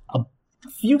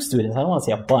few students, I don't want to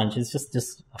say a bunch, it's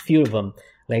just a few of them,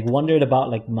 wondered about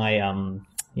my,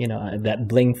 that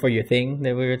bling for your thing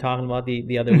that we were talking about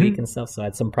the other week and stuff. So I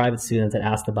had some private students that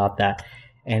asked about that.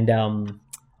 And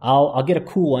I'll get a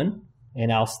cool one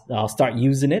and I'll start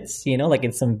using it,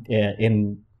 in some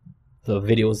in the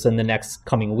videos in the next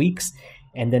coming weeks,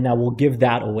 and then I will give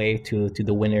that away to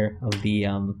the winner of the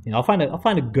I'll find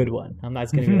a good one. I'm not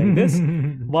just gonna be this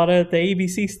bought at the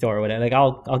ABC store or whatever.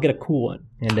 I'll get a cool one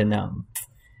and then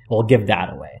we'll give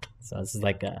that away. So this is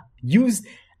like a used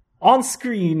on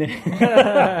screen.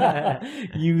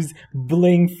 Use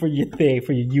bling for your thing,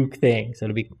 for your uke thing. So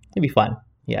it'll be fun.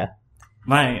 Yeah.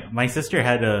 My sister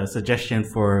had a suggestion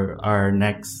for our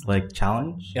next like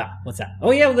challenge. Yeah. What's that?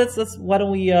 Oh yeah. Let's. Why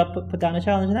don't we put down a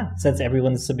challenge now? Since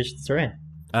everyone's submissions are in.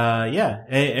 Yeah.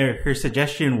 Her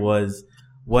suggestion was,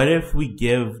 what if we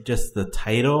give just the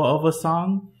title of a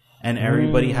song? And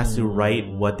everybody has to write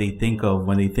what they think of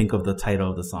when they think of the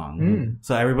title of the song.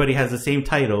 So everybody has the same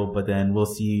title, but then we'll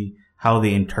see how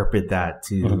they interpret that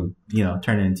to,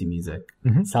 turn it into music.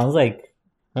 Sounds like,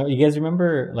 you guys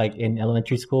remember like in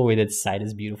elementary school we did Sight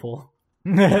is Beautiful?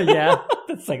 Yeah.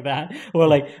 It's like that. Or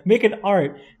like make an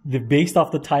art based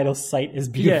off the title Sight is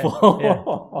Beautiful. Yeah.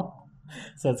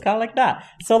 So it's kind of like that.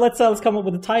 So let's come up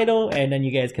with a title and then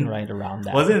you guys can write around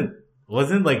that.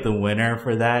 Wasn't like the winner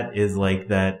for that is like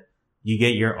that you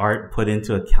get your art put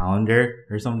into a calendar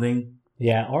or something?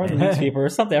 Yeah, or the newspaper or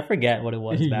something. I forget what it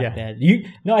was back then.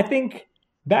 I think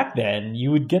back then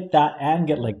you would get that and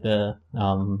get like the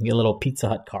your little Pizza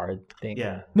Hut card thing.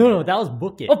 Yeah. No, that was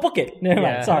Book It. Oh, Book It. Never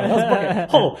mind. Sorry, that was Book It.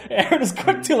 Oh, Aaron is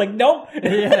quick to like, nope.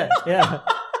 Yeah.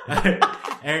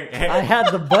 I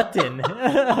had the button.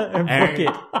 Book It.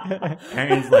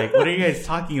 Aaron's like, what are you guys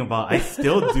talking about? I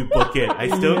still do Book It. I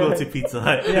still go to Pizza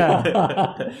Hut.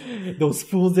 Yeah. Those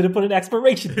fools didn't put an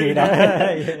expiration date on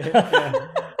it.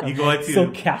 You go into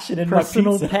so cashing in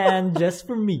personal my pizza. pan just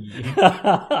for me. You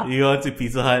go into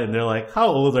Pizza Hut and they're like, how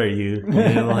old are you?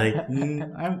 And you're like,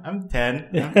 I'm 10.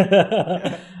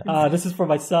 This is for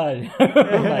my son.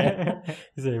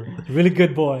 He's a really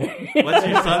good boy. What's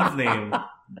your son's name?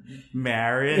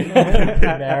 Marin.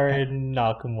 Marin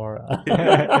Nakamura.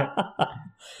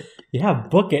 Yeah,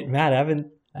 Book It, man. I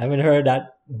haven't heard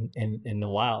that in a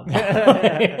while.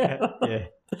 Yeah.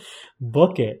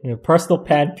 Book It. Personal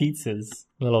pan pizzas,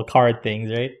 little card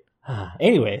things, right?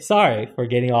 Anyway, sorry for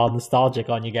getting all nostalgic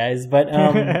on you guys, but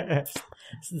let's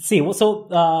see. So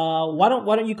why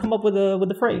don't you come up with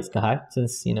the phrase, Kahai?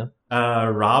 Since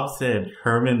Rob said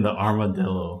Herman the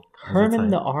Armadillo. Herman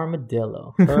the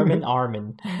Armadillo. Herman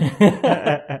Armin.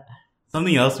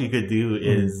 Something else we could do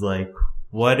is like,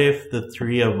 what if the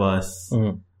three of us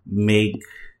make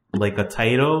like a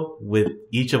title with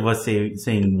each of us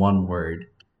saying one word,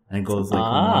 and it goes like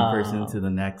from one person to the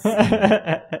next.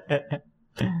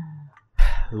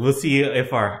 We'll see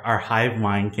if our hive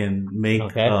mind can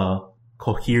make a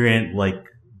coherent like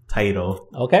title.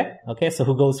 Okay. So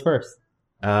who goes first?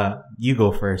 You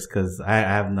go first because I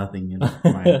have nothing in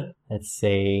mind. Let's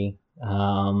say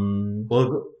we'll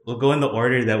go in the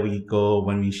order that we go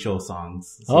when we show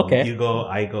songs. So okay. You go,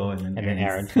 I go, and then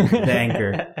Aaron. The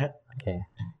anchor. Okay.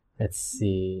 Let's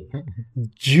see.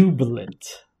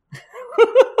 Jubilant.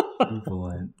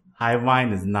 Jubilant. Hive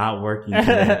mind is not working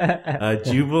today.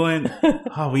 Jubilant.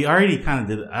 Oh, we already kind of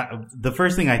did. The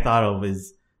first thing I thought of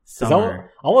is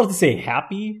summer. I wanted to say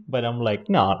happy, but I'm like,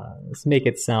 no, let's make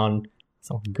it sound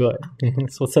good.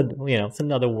 So it's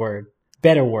another word,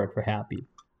 better word for happy.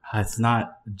 It's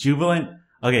not jubilant.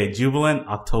 Okay, jubilant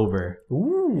October.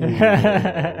 Ooh.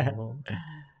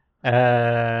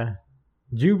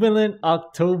 Jubilant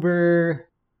October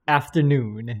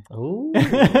afternoon. Ooh.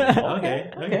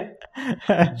 Okay.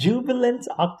 Jubilant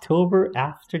October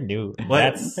afternoon.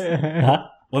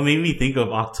 What made me think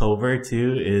of October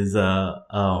too is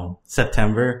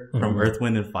September from Earth,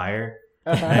 Wind and Fire.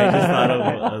 I just thought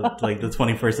of like the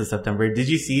 21st of September. Did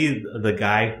you see the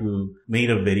guy who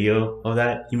made a video of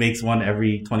that? He makes one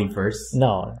every 21st.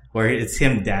 No. Where it's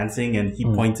him dancing and he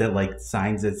points at like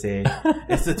signs that say,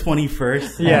 it's the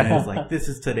 21st. Yeah. And it's like, this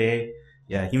is today.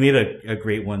 Yeah, he made a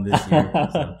great one this year.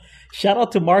 So. Shout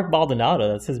out to Mark Baldonado.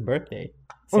 That's his birthday.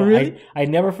 So oh, really? I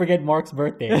never forget Mark's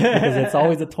birthday because it's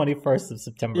always the 21st of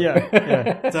September.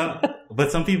 Yeah.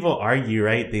 But some people argue,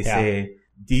 right? They say,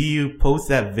 do you post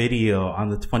that video on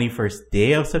the 21st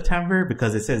day of September?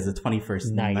 Because it says the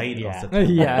 21st night of September.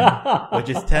 Yeah. Which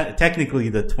is technically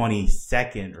the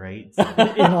 22nd, right? So.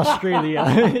 In Australia.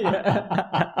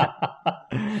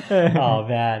 Oh,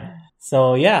 man.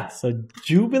 So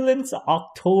Jubilant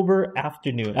October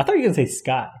afternoon. I thought you were going to say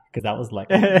sky because that was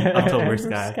like October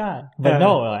sky. But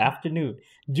no, afternoon.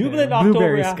 Jubilant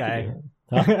October afternoon.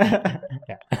 Huh?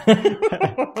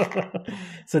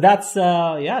 So that's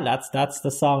the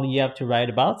song you have to write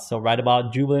about. So write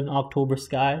about Jubilant October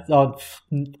skies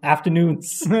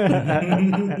afternoons.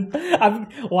 I've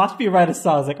watched me write a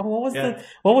song. I was like,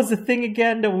 what was the thing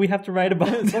again that we have to write about?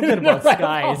 Something about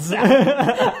skies.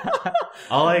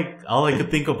 All I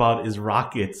could think about is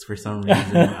rockets for some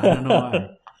reason. I don't know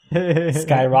why.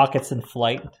 Skyrockets in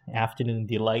Flight, Afternoon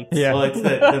Delights. Yeah. Well, it's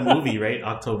the movie, right?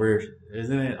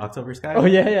 Isn't it October Sky? Oh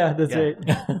yeah, that's right.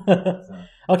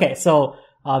 Okay, so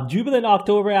Jubilant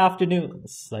October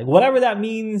Afternoons, like whatever that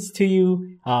means to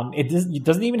you, it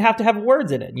doesn't even have to have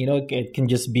words in it. You know, it can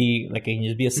just be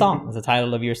a song. It's the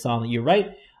title of your song that you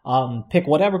write. Pick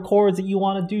whatever chords that you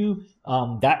want to do.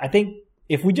 That I think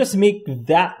if we just make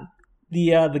that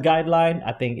the guideline,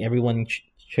 I think everyone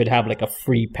should have like a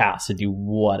free pass to do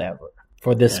whatever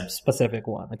for this specific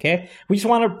one. Okay, we just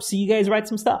want to see you guys write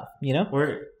some stuff. You know,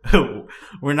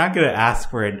 we're not gonna ask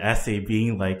for an essay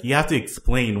being like you have to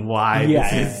explain why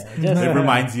it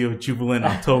reminds you of Jubilant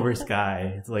October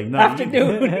Sky. It's like no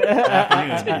afternoon.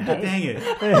 Dang it.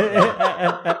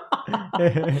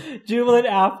 Jubilant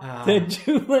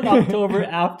October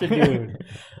Afternoon.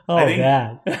 Oh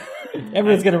man.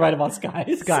 Everyone's going to write about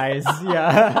skies. Skies,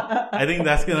 yeah. I think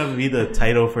that's going to be the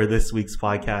title for this week's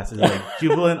podcast. It's like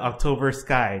Jubilant October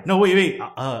Sky. No, wait.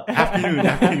 Afternoon.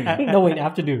 No, wait,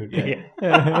 afternoon.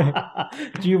 Yeah.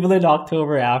 Jubilant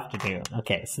October Afternoon.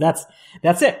 Okay, so that's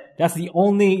it. That's the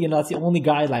only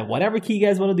guideline. Whatever key you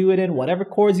guys want to do it in, whatever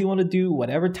chords you want to do,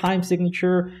 whatever time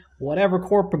signature, whatever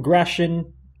chord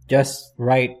progression, just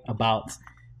write about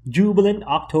Jubilant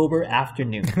October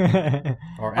Afternoon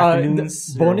or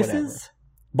afternoons.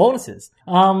 Bonuses.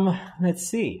 Let's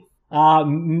see.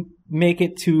 Make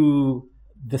it to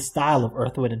the style of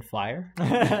Earth, Wind, and Fire.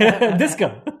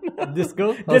 Disco.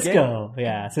 Disco.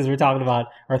 Yeah. Since we're talking about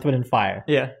Earth, Wind, and Fire.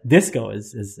 Yeah. Disco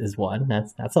is one. That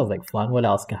sounds like fun. What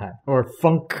else, Kahan? Or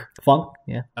funk.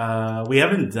 Yeah. We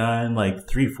haven't done like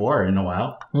 3/4 in a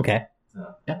while. Okay.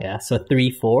 Yeah, so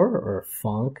 3/4 or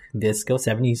funk, disco,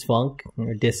 70s funk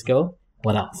or disco.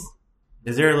 What else?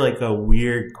 Is there like a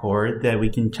weird chord that we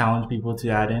can challenge people to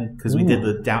add in? Because we did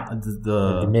the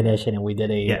diminish and we did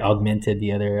augmented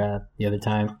the other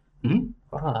time.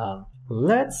 Mm-hmm.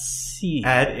 Let's see.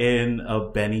 Add in a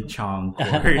Benny Chong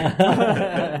chord.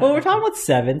 Well, we're talking about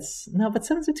sevenths. No, but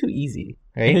sevenths are too easy,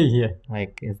 right? Yeah.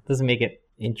 Like it doesn't make it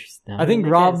interesting. I think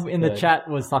Rob in the chat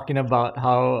was talking about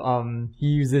how he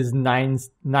uses nine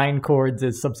chords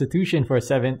as substitution for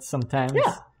seventh sometimes.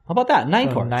 Yeah. How about that?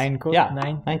 Nine chords. Nine chords. Yeah,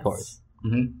 nine chords.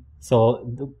 Mm-hmm.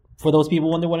 So for those people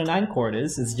wondering what a 9 chord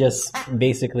is, it's just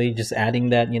basically just adding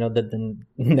that, the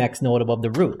next note above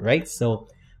the root, right? So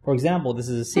for example, this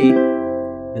is a C.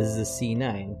 This is a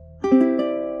C9.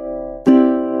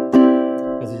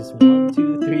 Because it's just 1,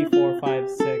 2, 3, 4, 5,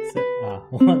 6,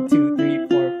 1, 2, 3,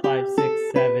 4, 5,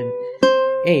 6, 7,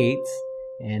 8,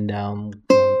 and 1, 2,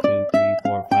 3,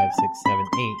 4, 5, 6, 7,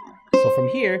 8. So from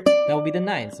here, that will be the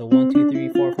 9. So 1, 2, 3,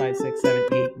 4, 5, 6, 7,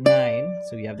 8, 9.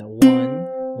 So you have the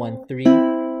 1, 1, 3,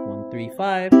 1, 3,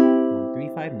 5, 1, 3,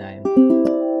 5, 9.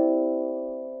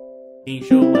 Can you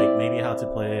show like maybe how to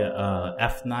play a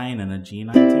F9 and a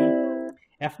G9 too?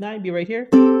 F9 be right here,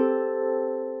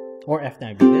 or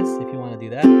F9 be this if you want to do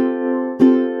that.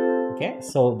 Okay,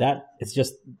 so that is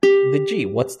just the G.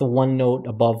 What's the one note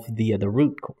above the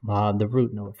root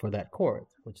note for that chord,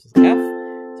 which is F.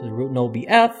 So the root note will be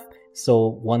F. So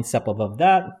one step above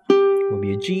that will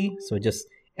be a G. So just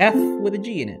F with a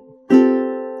G in it,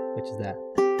 which is that.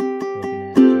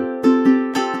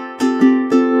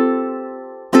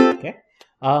 Okay.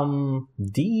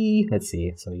 D. Let's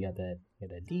see. So you got that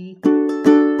D.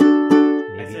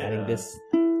 Maybe adding this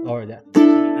or that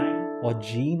G9 or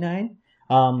G9.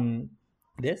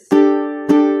 This.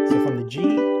 So from the G,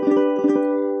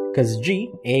 because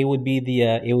G, A would be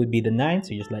the 9.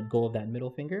 So you just let go of that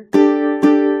middle finger. You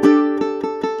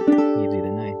do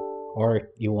the 9. Or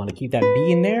you want to keep that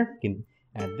B in there, you can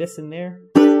add this in there,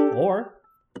 or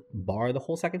bar the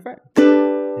whole second fret.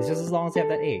 It's just as long as you have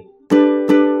that A.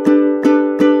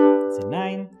 It's a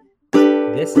 9.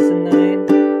 This is a 9.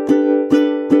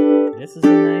 This is a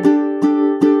 9.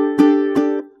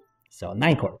 So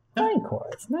 9 chords. 9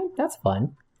 chords. That's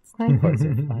fun. 9 chords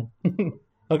are fun.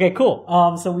 Okay, cool.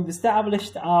 So we've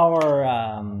established our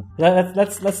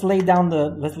let's lay down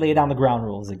the ground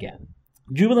rules again.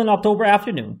 Jubilant October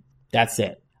Afternoon. That's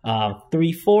it.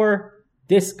 3/4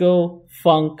 disco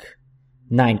funk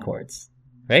 9 chords.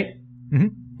 Right? Mm-hmm.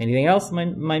 Anything else?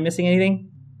 Am I missing anything?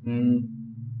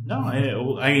 No,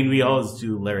 I mean we always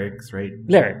do lyrics, right?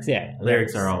 Lyrics, yeah.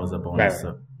 Lyrics are always a bonus. Right.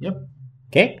 So, yep.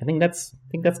 Okay, I think that's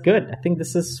good. I think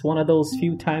this is one of those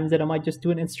few times that I might just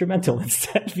do an instrumental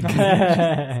instead because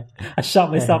I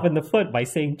shot myself in the foot by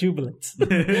saying jubilant.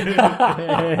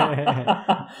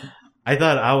 I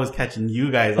thought I was catching you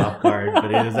guys off guard,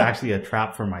 but it was actually a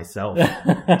trap for myself.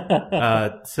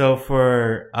 So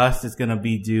for us, it's gonna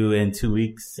be due in 2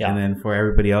 weeks, and then for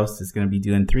everybody else, it's gonna be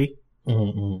due in 3.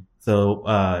 Mm-hmm. So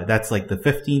that's like the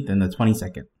 15th and the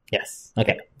 22nd. Yes.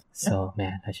 Okay. So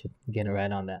man, I should get it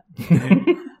right on that.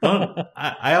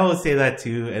 I always say that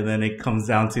too, and then it comes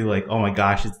down to like, oh my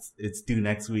gosh, it's due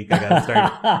next week. I gotta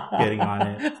start getting on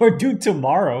it. Or due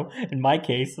tomorrow. In my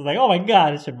case, it's like, oh my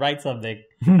god, I should write something.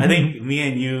 I think me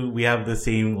and you, we have the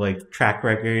same like track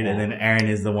record, and then Aaron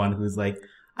is the one who's like,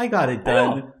 I got it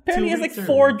done. Apparently, he has like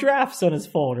 4 drafts on his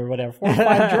phone or whatever. 4 or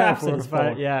 5 drafts on his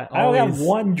phone. Yeah, I only have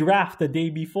 1 draft the day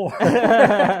before.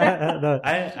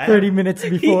 30 minutes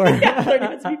before. Yeah, 30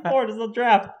 minutes before. There's no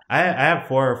draft. I have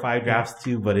 4 or 5 drafts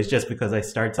too, but it's just because I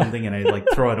start something and I like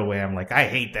throw it away. I'm like, I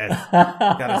hate this.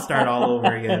 Gotta start all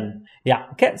over again. Yeah.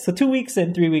 Okay. So 2 weeks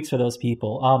and 3 weeks for those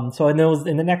people. So in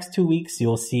the next 2 weeks,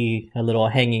 you'll see a little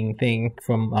hanging thing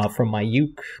from my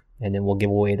uke, and then we'll give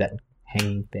away that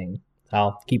hanging thing.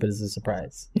 I'll keep it as a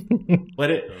surprise.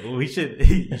 You should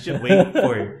wait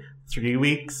for 3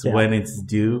 weeks when it's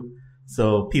due.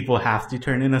 So people have to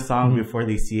turn in a song before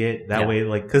they see it. That way,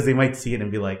 like, cause they might see it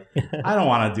and be like, I don't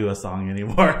want to do a song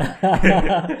anymore.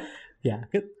 Yeah.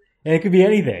 And it could be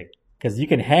anything, cause you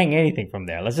can hang anything from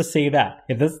there. Let's just say that.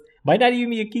 If this might not even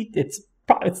be a key, it's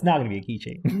not going to be a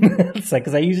keychain. It's like,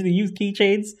 cause I usually use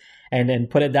keychains and then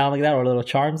put it down like that, or little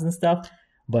charms and stuff.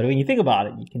 But when you think about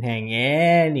it, you can hang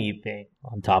anything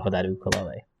on top of that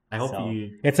ukulele.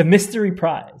 It's a mystery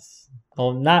prize.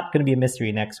 Well, not going to be a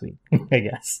mystery next week, I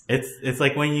guess. It's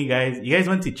like when you guys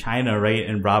went to China, right,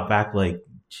 and brought back like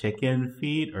chicken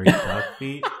feet or duck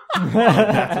feet.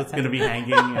 That's what's going to be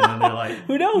hanging, and then they're like,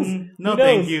 "Who knows? No,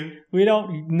 thank you. We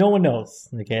don't. No one knows."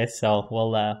 Okay, so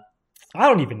I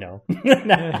don't even know.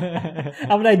 I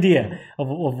have an idea of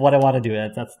what I want to do.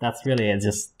 That's really it. It's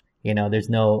just, there's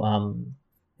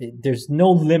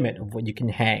no limit of what you can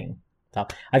hang.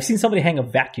 I've seen somebody hang a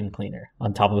vacuum cleaner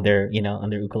on top of their, on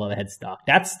their ukulele headstock.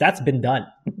 That's been done.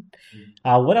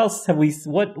 What else have we?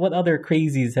 What other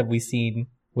crazies have we seen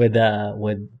with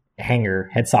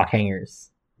headstock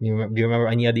hangers? Do you remember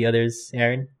any of the others,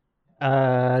 Aaron?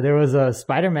 There was a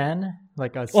Spider-Man,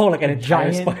 like a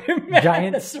giant Spider-Man.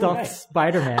 Giant stuffed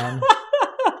Spider-Man.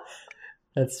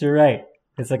 That's right.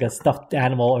 It's like a stuffed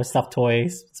animal or stuffed toy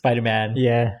Spider-Man.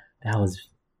 Yeah, that was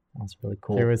really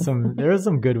cool. There was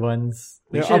some good ones.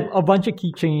 A bunch of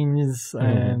keychains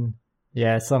and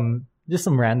just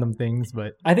some random things.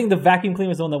 But I think the vacuum cleaner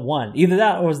was the one that won. Either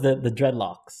that or was the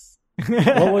dreadlocks.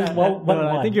 What won?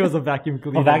 I think it was a vacuum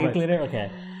cleaner. A vacuum cleaner? Okay.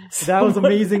 That was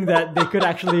amazing that they could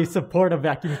actually support a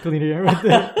vacuum cleaner with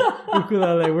the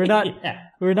ukulele.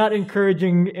 We're not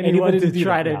encouraging anyone to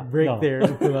try to break their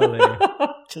ukulele.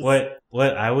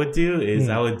 What I would do is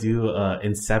I would do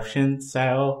Inception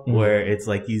style where it's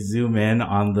like you zoom in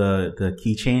on the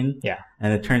keychain,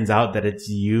 and it turns out that it's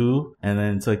you, and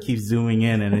then so it keeps zooming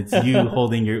in and it's you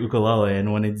holding your ukulele,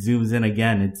 and when it zooms in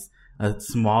again, it's a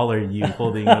smaller you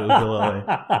holding a ukulele,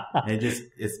 and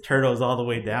it's turtles all the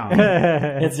way down.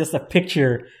 It's just a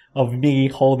picture of me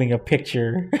holding a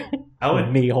picture.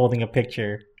 Me holding a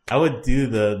picture. I would do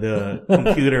the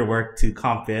computer work to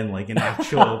comp in like an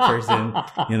actual person,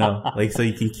 like so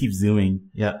you can keep zooming.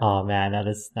 Yeah. Oh man, that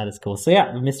is cool. So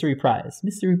yeah, mystery prize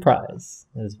is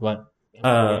what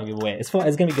away. It's fun.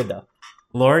 It's gonna be good though.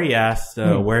 Lori asked,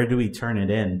 where do we turn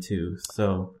it in to?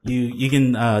 So you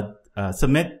can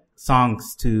submit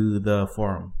songs to the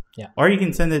forum. Yeah. Or you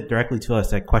can send it directly to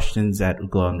us at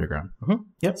questions@Ukulele Underground. Mm-hmm.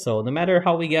 Yep. So no matter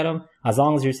how we get them, as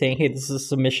long as you're saying, hey, this is a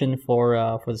submission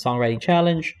for the songwriting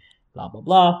challenge, blah, blah,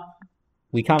 blah,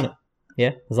 we count it.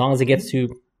 Yeah. As long as it gets to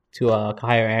Kahir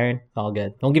Aaron, it's all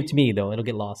good. Don't give it to me, though. It'll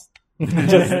get lost.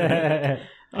 I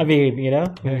mean,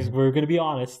 we're going to be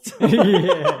honest.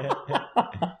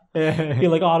 I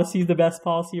feel like honesty is the best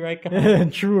policy, right,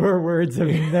 guys? Truer words have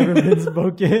never been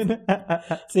spoken.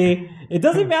 See, it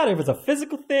doesn't matter if it's a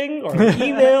physical thing or an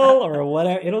email or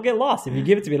whatever. It'll get lost. If you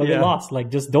give it to me, it'll get lost. Like,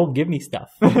 just don't give me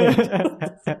stuff.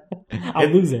 I'll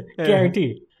lose it.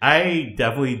 Guaranteed. I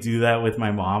definitely do that with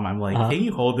my mom. I'm like, can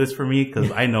you hold this for me?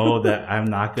 Because I know that I'm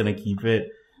not going to keep it.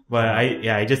 But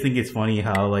I just think it's funny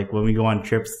how, like, when we go on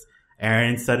trips,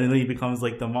 Aaron suddenly becomes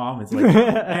like the mom. It's like,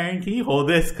 Aaron, can you hold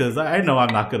this? Because I know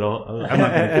I'm not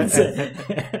gonna keep it.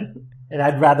 And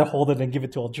I'd rather hold it than give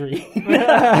it to Audrey.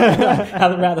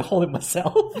 I'd rather hold it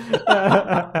myself.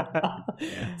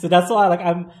 So that's why, like,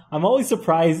 I'm always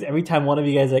surprised every time one of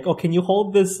you guys is like, oh, can you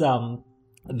hold this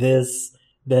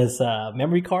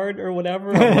memory card or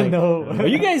whatever? I'm like, no. Are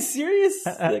you guys serious?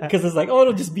 Because it's like, oh,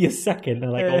 it'll just be a second.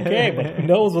 And like, okay, but who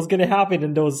knows what's going to happen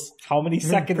in those how many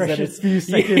seconds that it's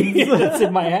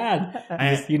in my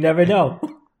hand. You never know.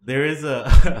 There is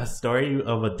a story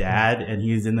of a dad, and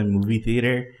he was in the movie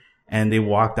theater, and they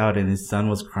walked out, and his son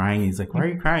was crying. He's like, why are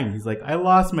you crying? He's like, I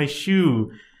lost my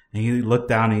shoe. And he looked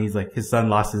down and he's like, his son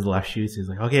lost his left shoe. So he's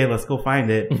like, okay, let's go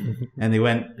find it. And they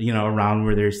went, around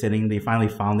where they're sitting. They finally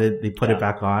found it. They put it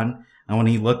back on. And when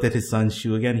he looked at his son's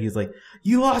shoe again, he's like,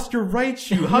 you lost your right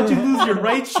shoe. How'd you lose your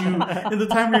right shoe in the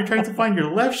time where you're trying to find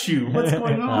your left shoe? What's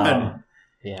going on?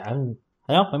 Yeah, I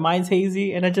know my mind's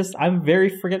hazy and I'm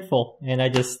very forgetful. And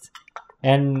I'm just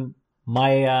messy.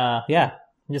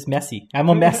 I'm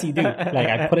a messy dude. Like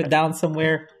I put it down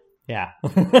somewhere. Yeah.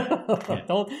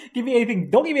 Don't give me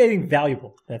anything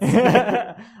valuable.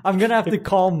 I'm gonna have to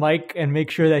call Mike and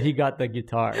make sure that he got the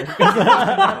guitar.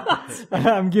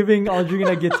 I'm giving Aldrin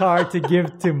a guitar to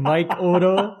give to Mike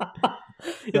Odo.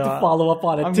 You have to follow up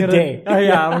on it today.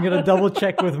 I'm gonna double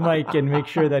check with Mike and make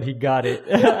sure that he got it.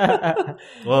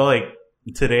 Well, like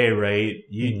today, right?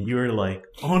 You were like,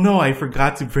 oh no, I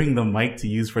forgot to bring the mic to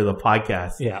use for the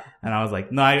podcast. Yeah. And I was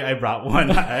like, no, I brought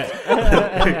one. I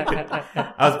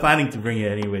was planning to bring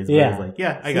it anyways, but I was like,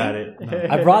 I got it. No.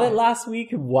 I brought it last week.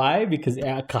 Why? Because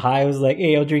Kahai was like,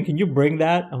 hey, Aldrin, can you bring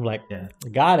that? I'm like, I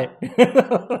got it.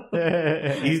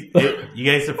 You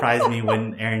guys surprised me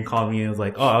when Aaron called me and was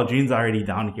like, oh, Aldrin's already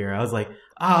down here. I was like,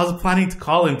 I was planning to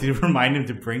call him to remind him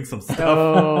to bring some stuff.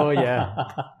 Oh, yeah.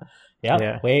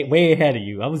 Yeah, way ahead of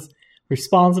you. I was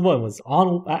responsible and was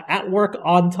at work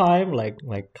on time, like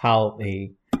how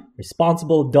a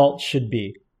responsible adult should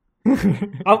be.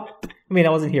 I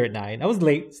wasn't here at 9. I was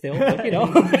late still, but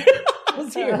I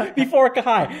was here before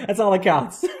Kahai. That's all that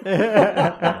counts.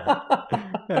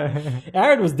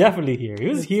 Aaron was definitely here. He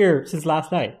was here since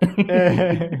last night.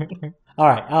 All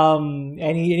right.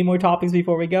 Any more topics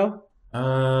before we go?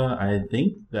 I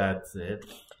think that's it.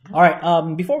 All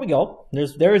right. Before we go,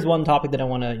 there is one topic that I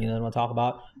want to talk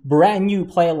about. Brand new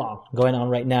play along going on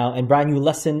right now, and brand new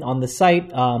lesson on the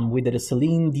site. We did a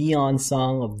Celine Dion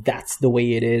song of "That's the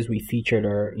Way It Is." We featured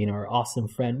our awesome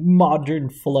friend Modern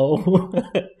Flow.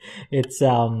 It's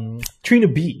Trina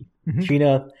B. Mm-hmm.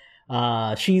 Trina.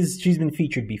 She's been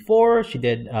featured before. She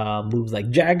did moves like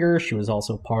Jagger. She was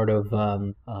also part of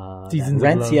Seasons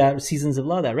of Love. Yeah, Seasons of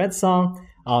Love, that Red song.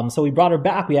 So we brought her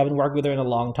back. We haven't worked with her in a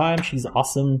long time. She's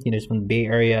awesome. She's from the Bay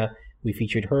Area. We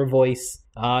featured her voice.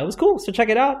 It was cool. So check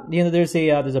it out. There's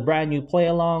a brand new play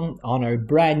along on our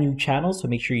brand new channel. So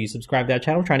make sure you subscribe to that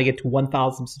channel. We're trying to get to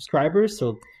 1,000 subscribers.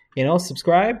 So,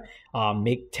 subscribe,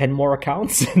 make 10 more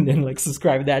accounts and then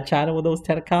subscribe to that channel with those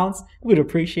 10 accounts. We'd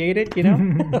appreciate it,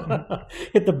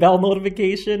 Hit the bell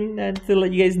notification and to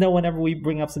let you guys know whenever we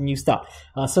bring up some new stuff.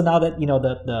 So now that,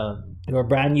 our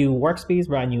brand new workspace,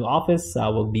 brand new office,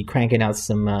 we'll be cranking out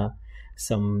some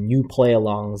new play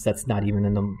alongs that's not even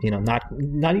in the,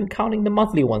 not even counting the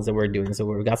monthly ones that we're doing. So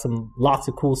we've got lots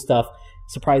of cool stuff,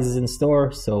 surprises in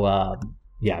store. So,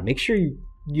 make sure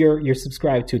you're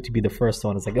subscribed to it to be the first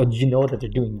one. It's like, oh, did you know that they're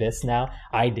doing this now?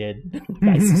 I did.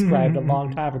 I subscribed a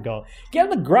long time ago. Get on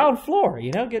the ground floor,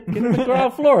 get on the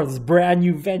ground floor of this brand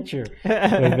new venture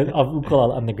of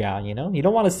Ukulele Underground, You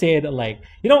don't want to say it like,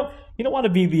 you don't want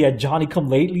to be the Johnny Come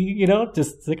Lately,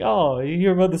 just like, oh, you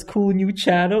hear about this cool new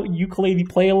channel, Ukulele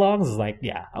Play Alongs? It's like,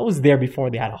 yeah, I was there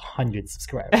before they had 100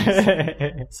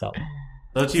 subscribers. So.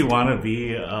 Don't you want to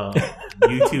be a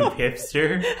YouTube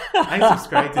hipster? I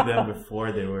subscribed to them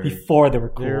before they were cool. They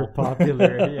were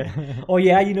popular. Yeah. Oh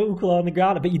yeah, Ukulele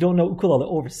Underground, but you don't know Ukulele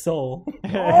Over Soul.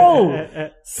 Oh,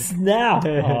 snap!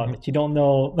 Oh, but you don't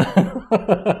know.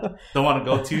 Don't want to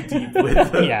go too deep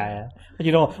with them. Yeah.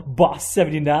 But Boss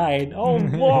 79. Oh,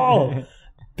 whoa!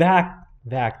 Back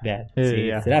then.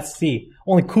 So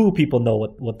only cool people know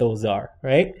what those are,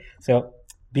 right? So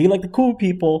be like the cool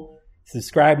people.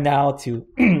 Subscribe now to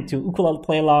Ukulele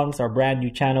Play-Alongs, our brand new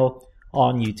channel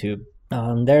on YouTube.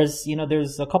 There's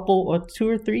a couple, or 2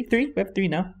 or 3. We have 3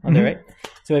 now on there, right?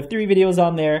 So we have 3 videos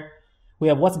on there. We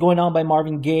have What's Going On by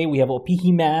Marvin Gaye. We have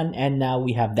Opihi Man. And now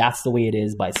we have That's the Way It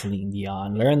Is by Celine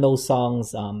Dion. Learn those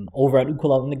songs over at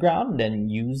Ukulele Underground. Then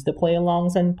use the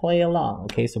play-alongs and play along.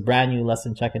 Okay, so brand new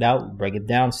lesson. Check it out. We break it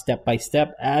down step by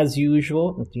step as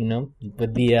usual. With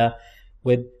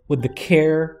the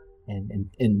care and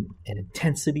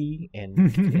intensity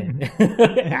and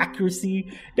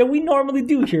accuracy that we normally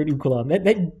do here at Ukulele.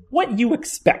 That what you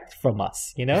expect from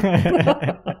us,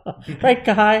 right,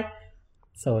 Kahai?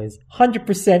 It's always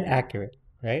 100% accurate,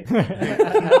 right?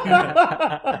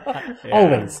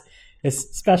 Always,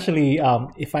 especially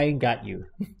if I ain't got you.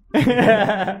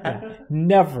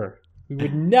 Never, we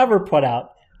would never put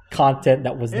out content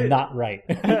that was not right.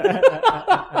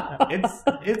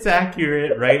 It's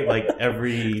accurate, right? Like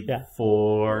every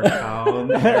 4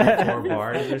 pounds, every 4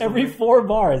 bars. Every 4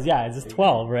 bars, it's just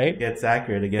 12, right? It's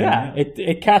accurate again. Yeah,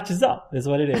 it catches up, is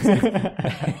what it is.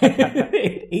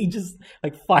 It ages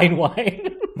like fine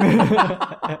wine.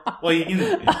 Well, you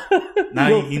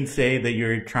can say that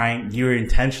you're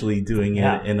intentionally doing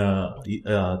it in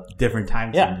a different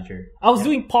time signature. I was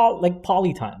doing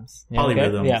poly times.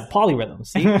 Polyrhythms. Yeah, polyrhythms.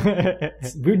 See?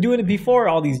 We were doing it before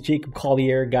all these Jacob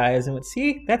Collier guys, and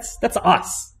see, that's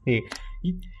us. See?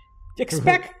 You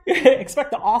expect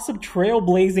the awesome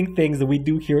trailblazing things that we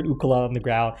do here at Ukulele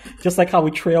Underground, just like how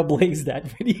we trailblazed that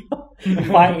video. If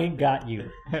I Ain't Got You.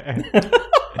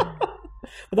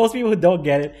 For those people who don't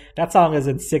get it, that song is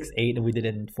in 6/8 and we did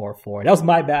it in 4/4. That was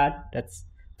my bad. That's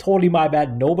totally my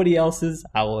bad. Nobody else's.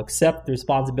 I will accept the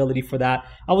responsibility for that.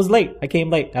 I was late. I came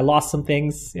late. I lost some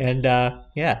things, and I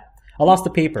lost the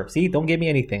paper. See, don't give me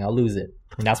anything. I'll lose it.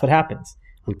 And that's what happens.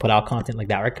 We put out content like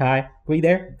that, right, Kai? Were you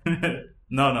there?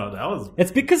 No, that was...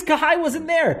 It's because Kahai wasn't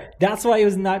there. That's why it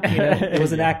was not, it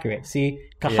wasn't accurate. See,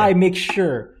 Kahai makes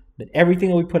sure that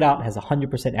everything that we put out has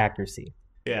 100% accuracy.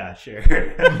 Yeah, sure.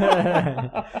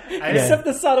 Except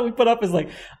the sound that we put up is like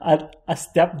a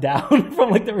step down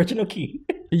from like the original key.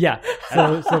 Yeah.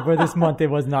 So for this month, it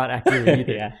was not accurate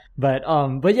either. Yeah. But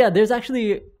yeah, there's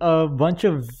actually a bunch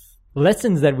of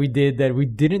lessons that we did that we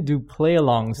didn't do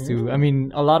play-alongs to. I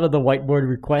mean, a lot of the whiteboard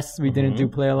requests we didn't do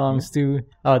play-alongs to.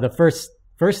 The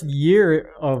first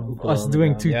year of us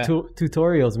doing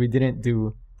tutorials, we didn't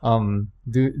do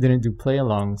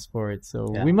play-alongs for it. So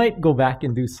we might go back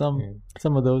and do some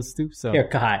of those too. So here,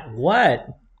 Kai, what?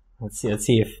 Let's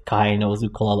see if Kai knows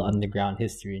Ukulele Underground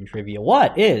history and trivia.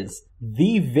 What is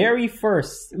the very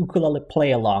first ukulele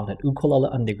play-along that Ukulele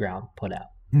Underground put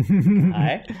out?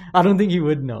 Right? I don't think you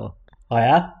would know. Oh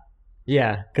yeah?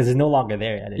 Yeah. Because it's no longer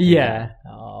there yet. Yeah.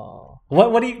 Oh.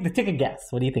 What do you take a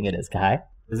guess? What do you think it is, Kai?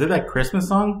 Is it that Christmas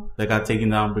song that got taken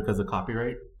down because of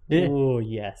copyright? Oh,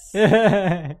 yes.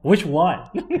 Which one?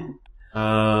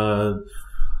 I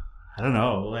don't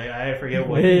know. Like I forget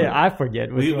what. Yeah, I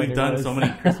forget. We've done so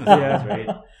many Christmas songs, right?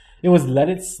 It was Let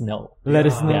It Snow. Let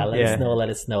It Snow. Yeah, Let It Snow, Let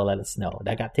It Snow, Let It Snow.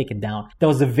 That got taken down. That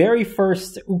was the very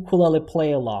first ukulele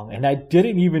play along. And I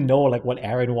didn't even know like what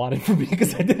Aaron wanted from me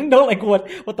because I didn't know like what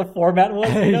the format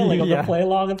was, like of the play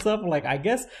along and stuff. Like, I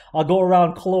guess I'll go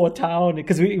around Koloa Town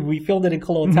because we filmed it in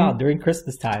Koloa Town during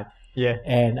Christmas time. Yeah.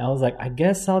 And I was like, I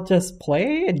guess I'll just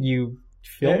play and you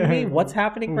film me what's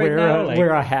happening right now. Wear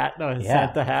a hat,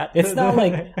 Santa hat. It's not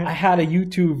like I had a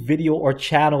YouTube video or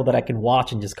channel that I can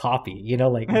watch and just copy,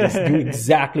 like just do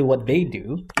exactly what they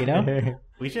do,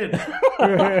 We should. We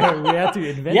had to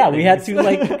invent things. We had to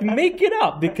like make it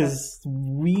up because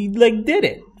we like did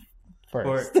it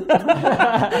first.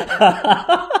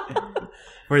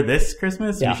 For this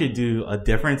Christmas, we should do a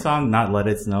different song, not Let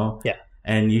It Snow. Yeah.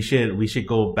 And we should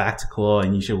go back to Koloa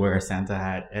and you should wear a Santa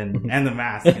hat and the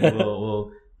mask and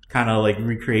we'll kind of like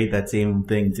recreate that same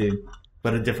thing too,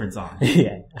 but a different song.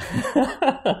 Yeah.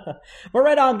 But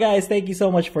right on, guys. Thank you so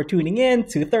much for tuning in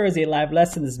to Thursday Live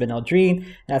Lesson. This has been Aldrine.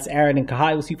 That's Aaron and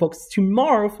Kahai. We'll see you folks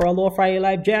tomorrow for Aloha Friday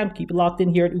Live Jam. Keep it locked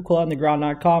in here at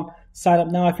ukuleleunderground.com. Sign up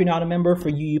now if you're not a member for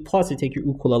UU Plus to take your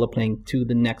ukulele playing to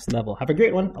the next level. Have a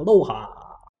great one. Aloha.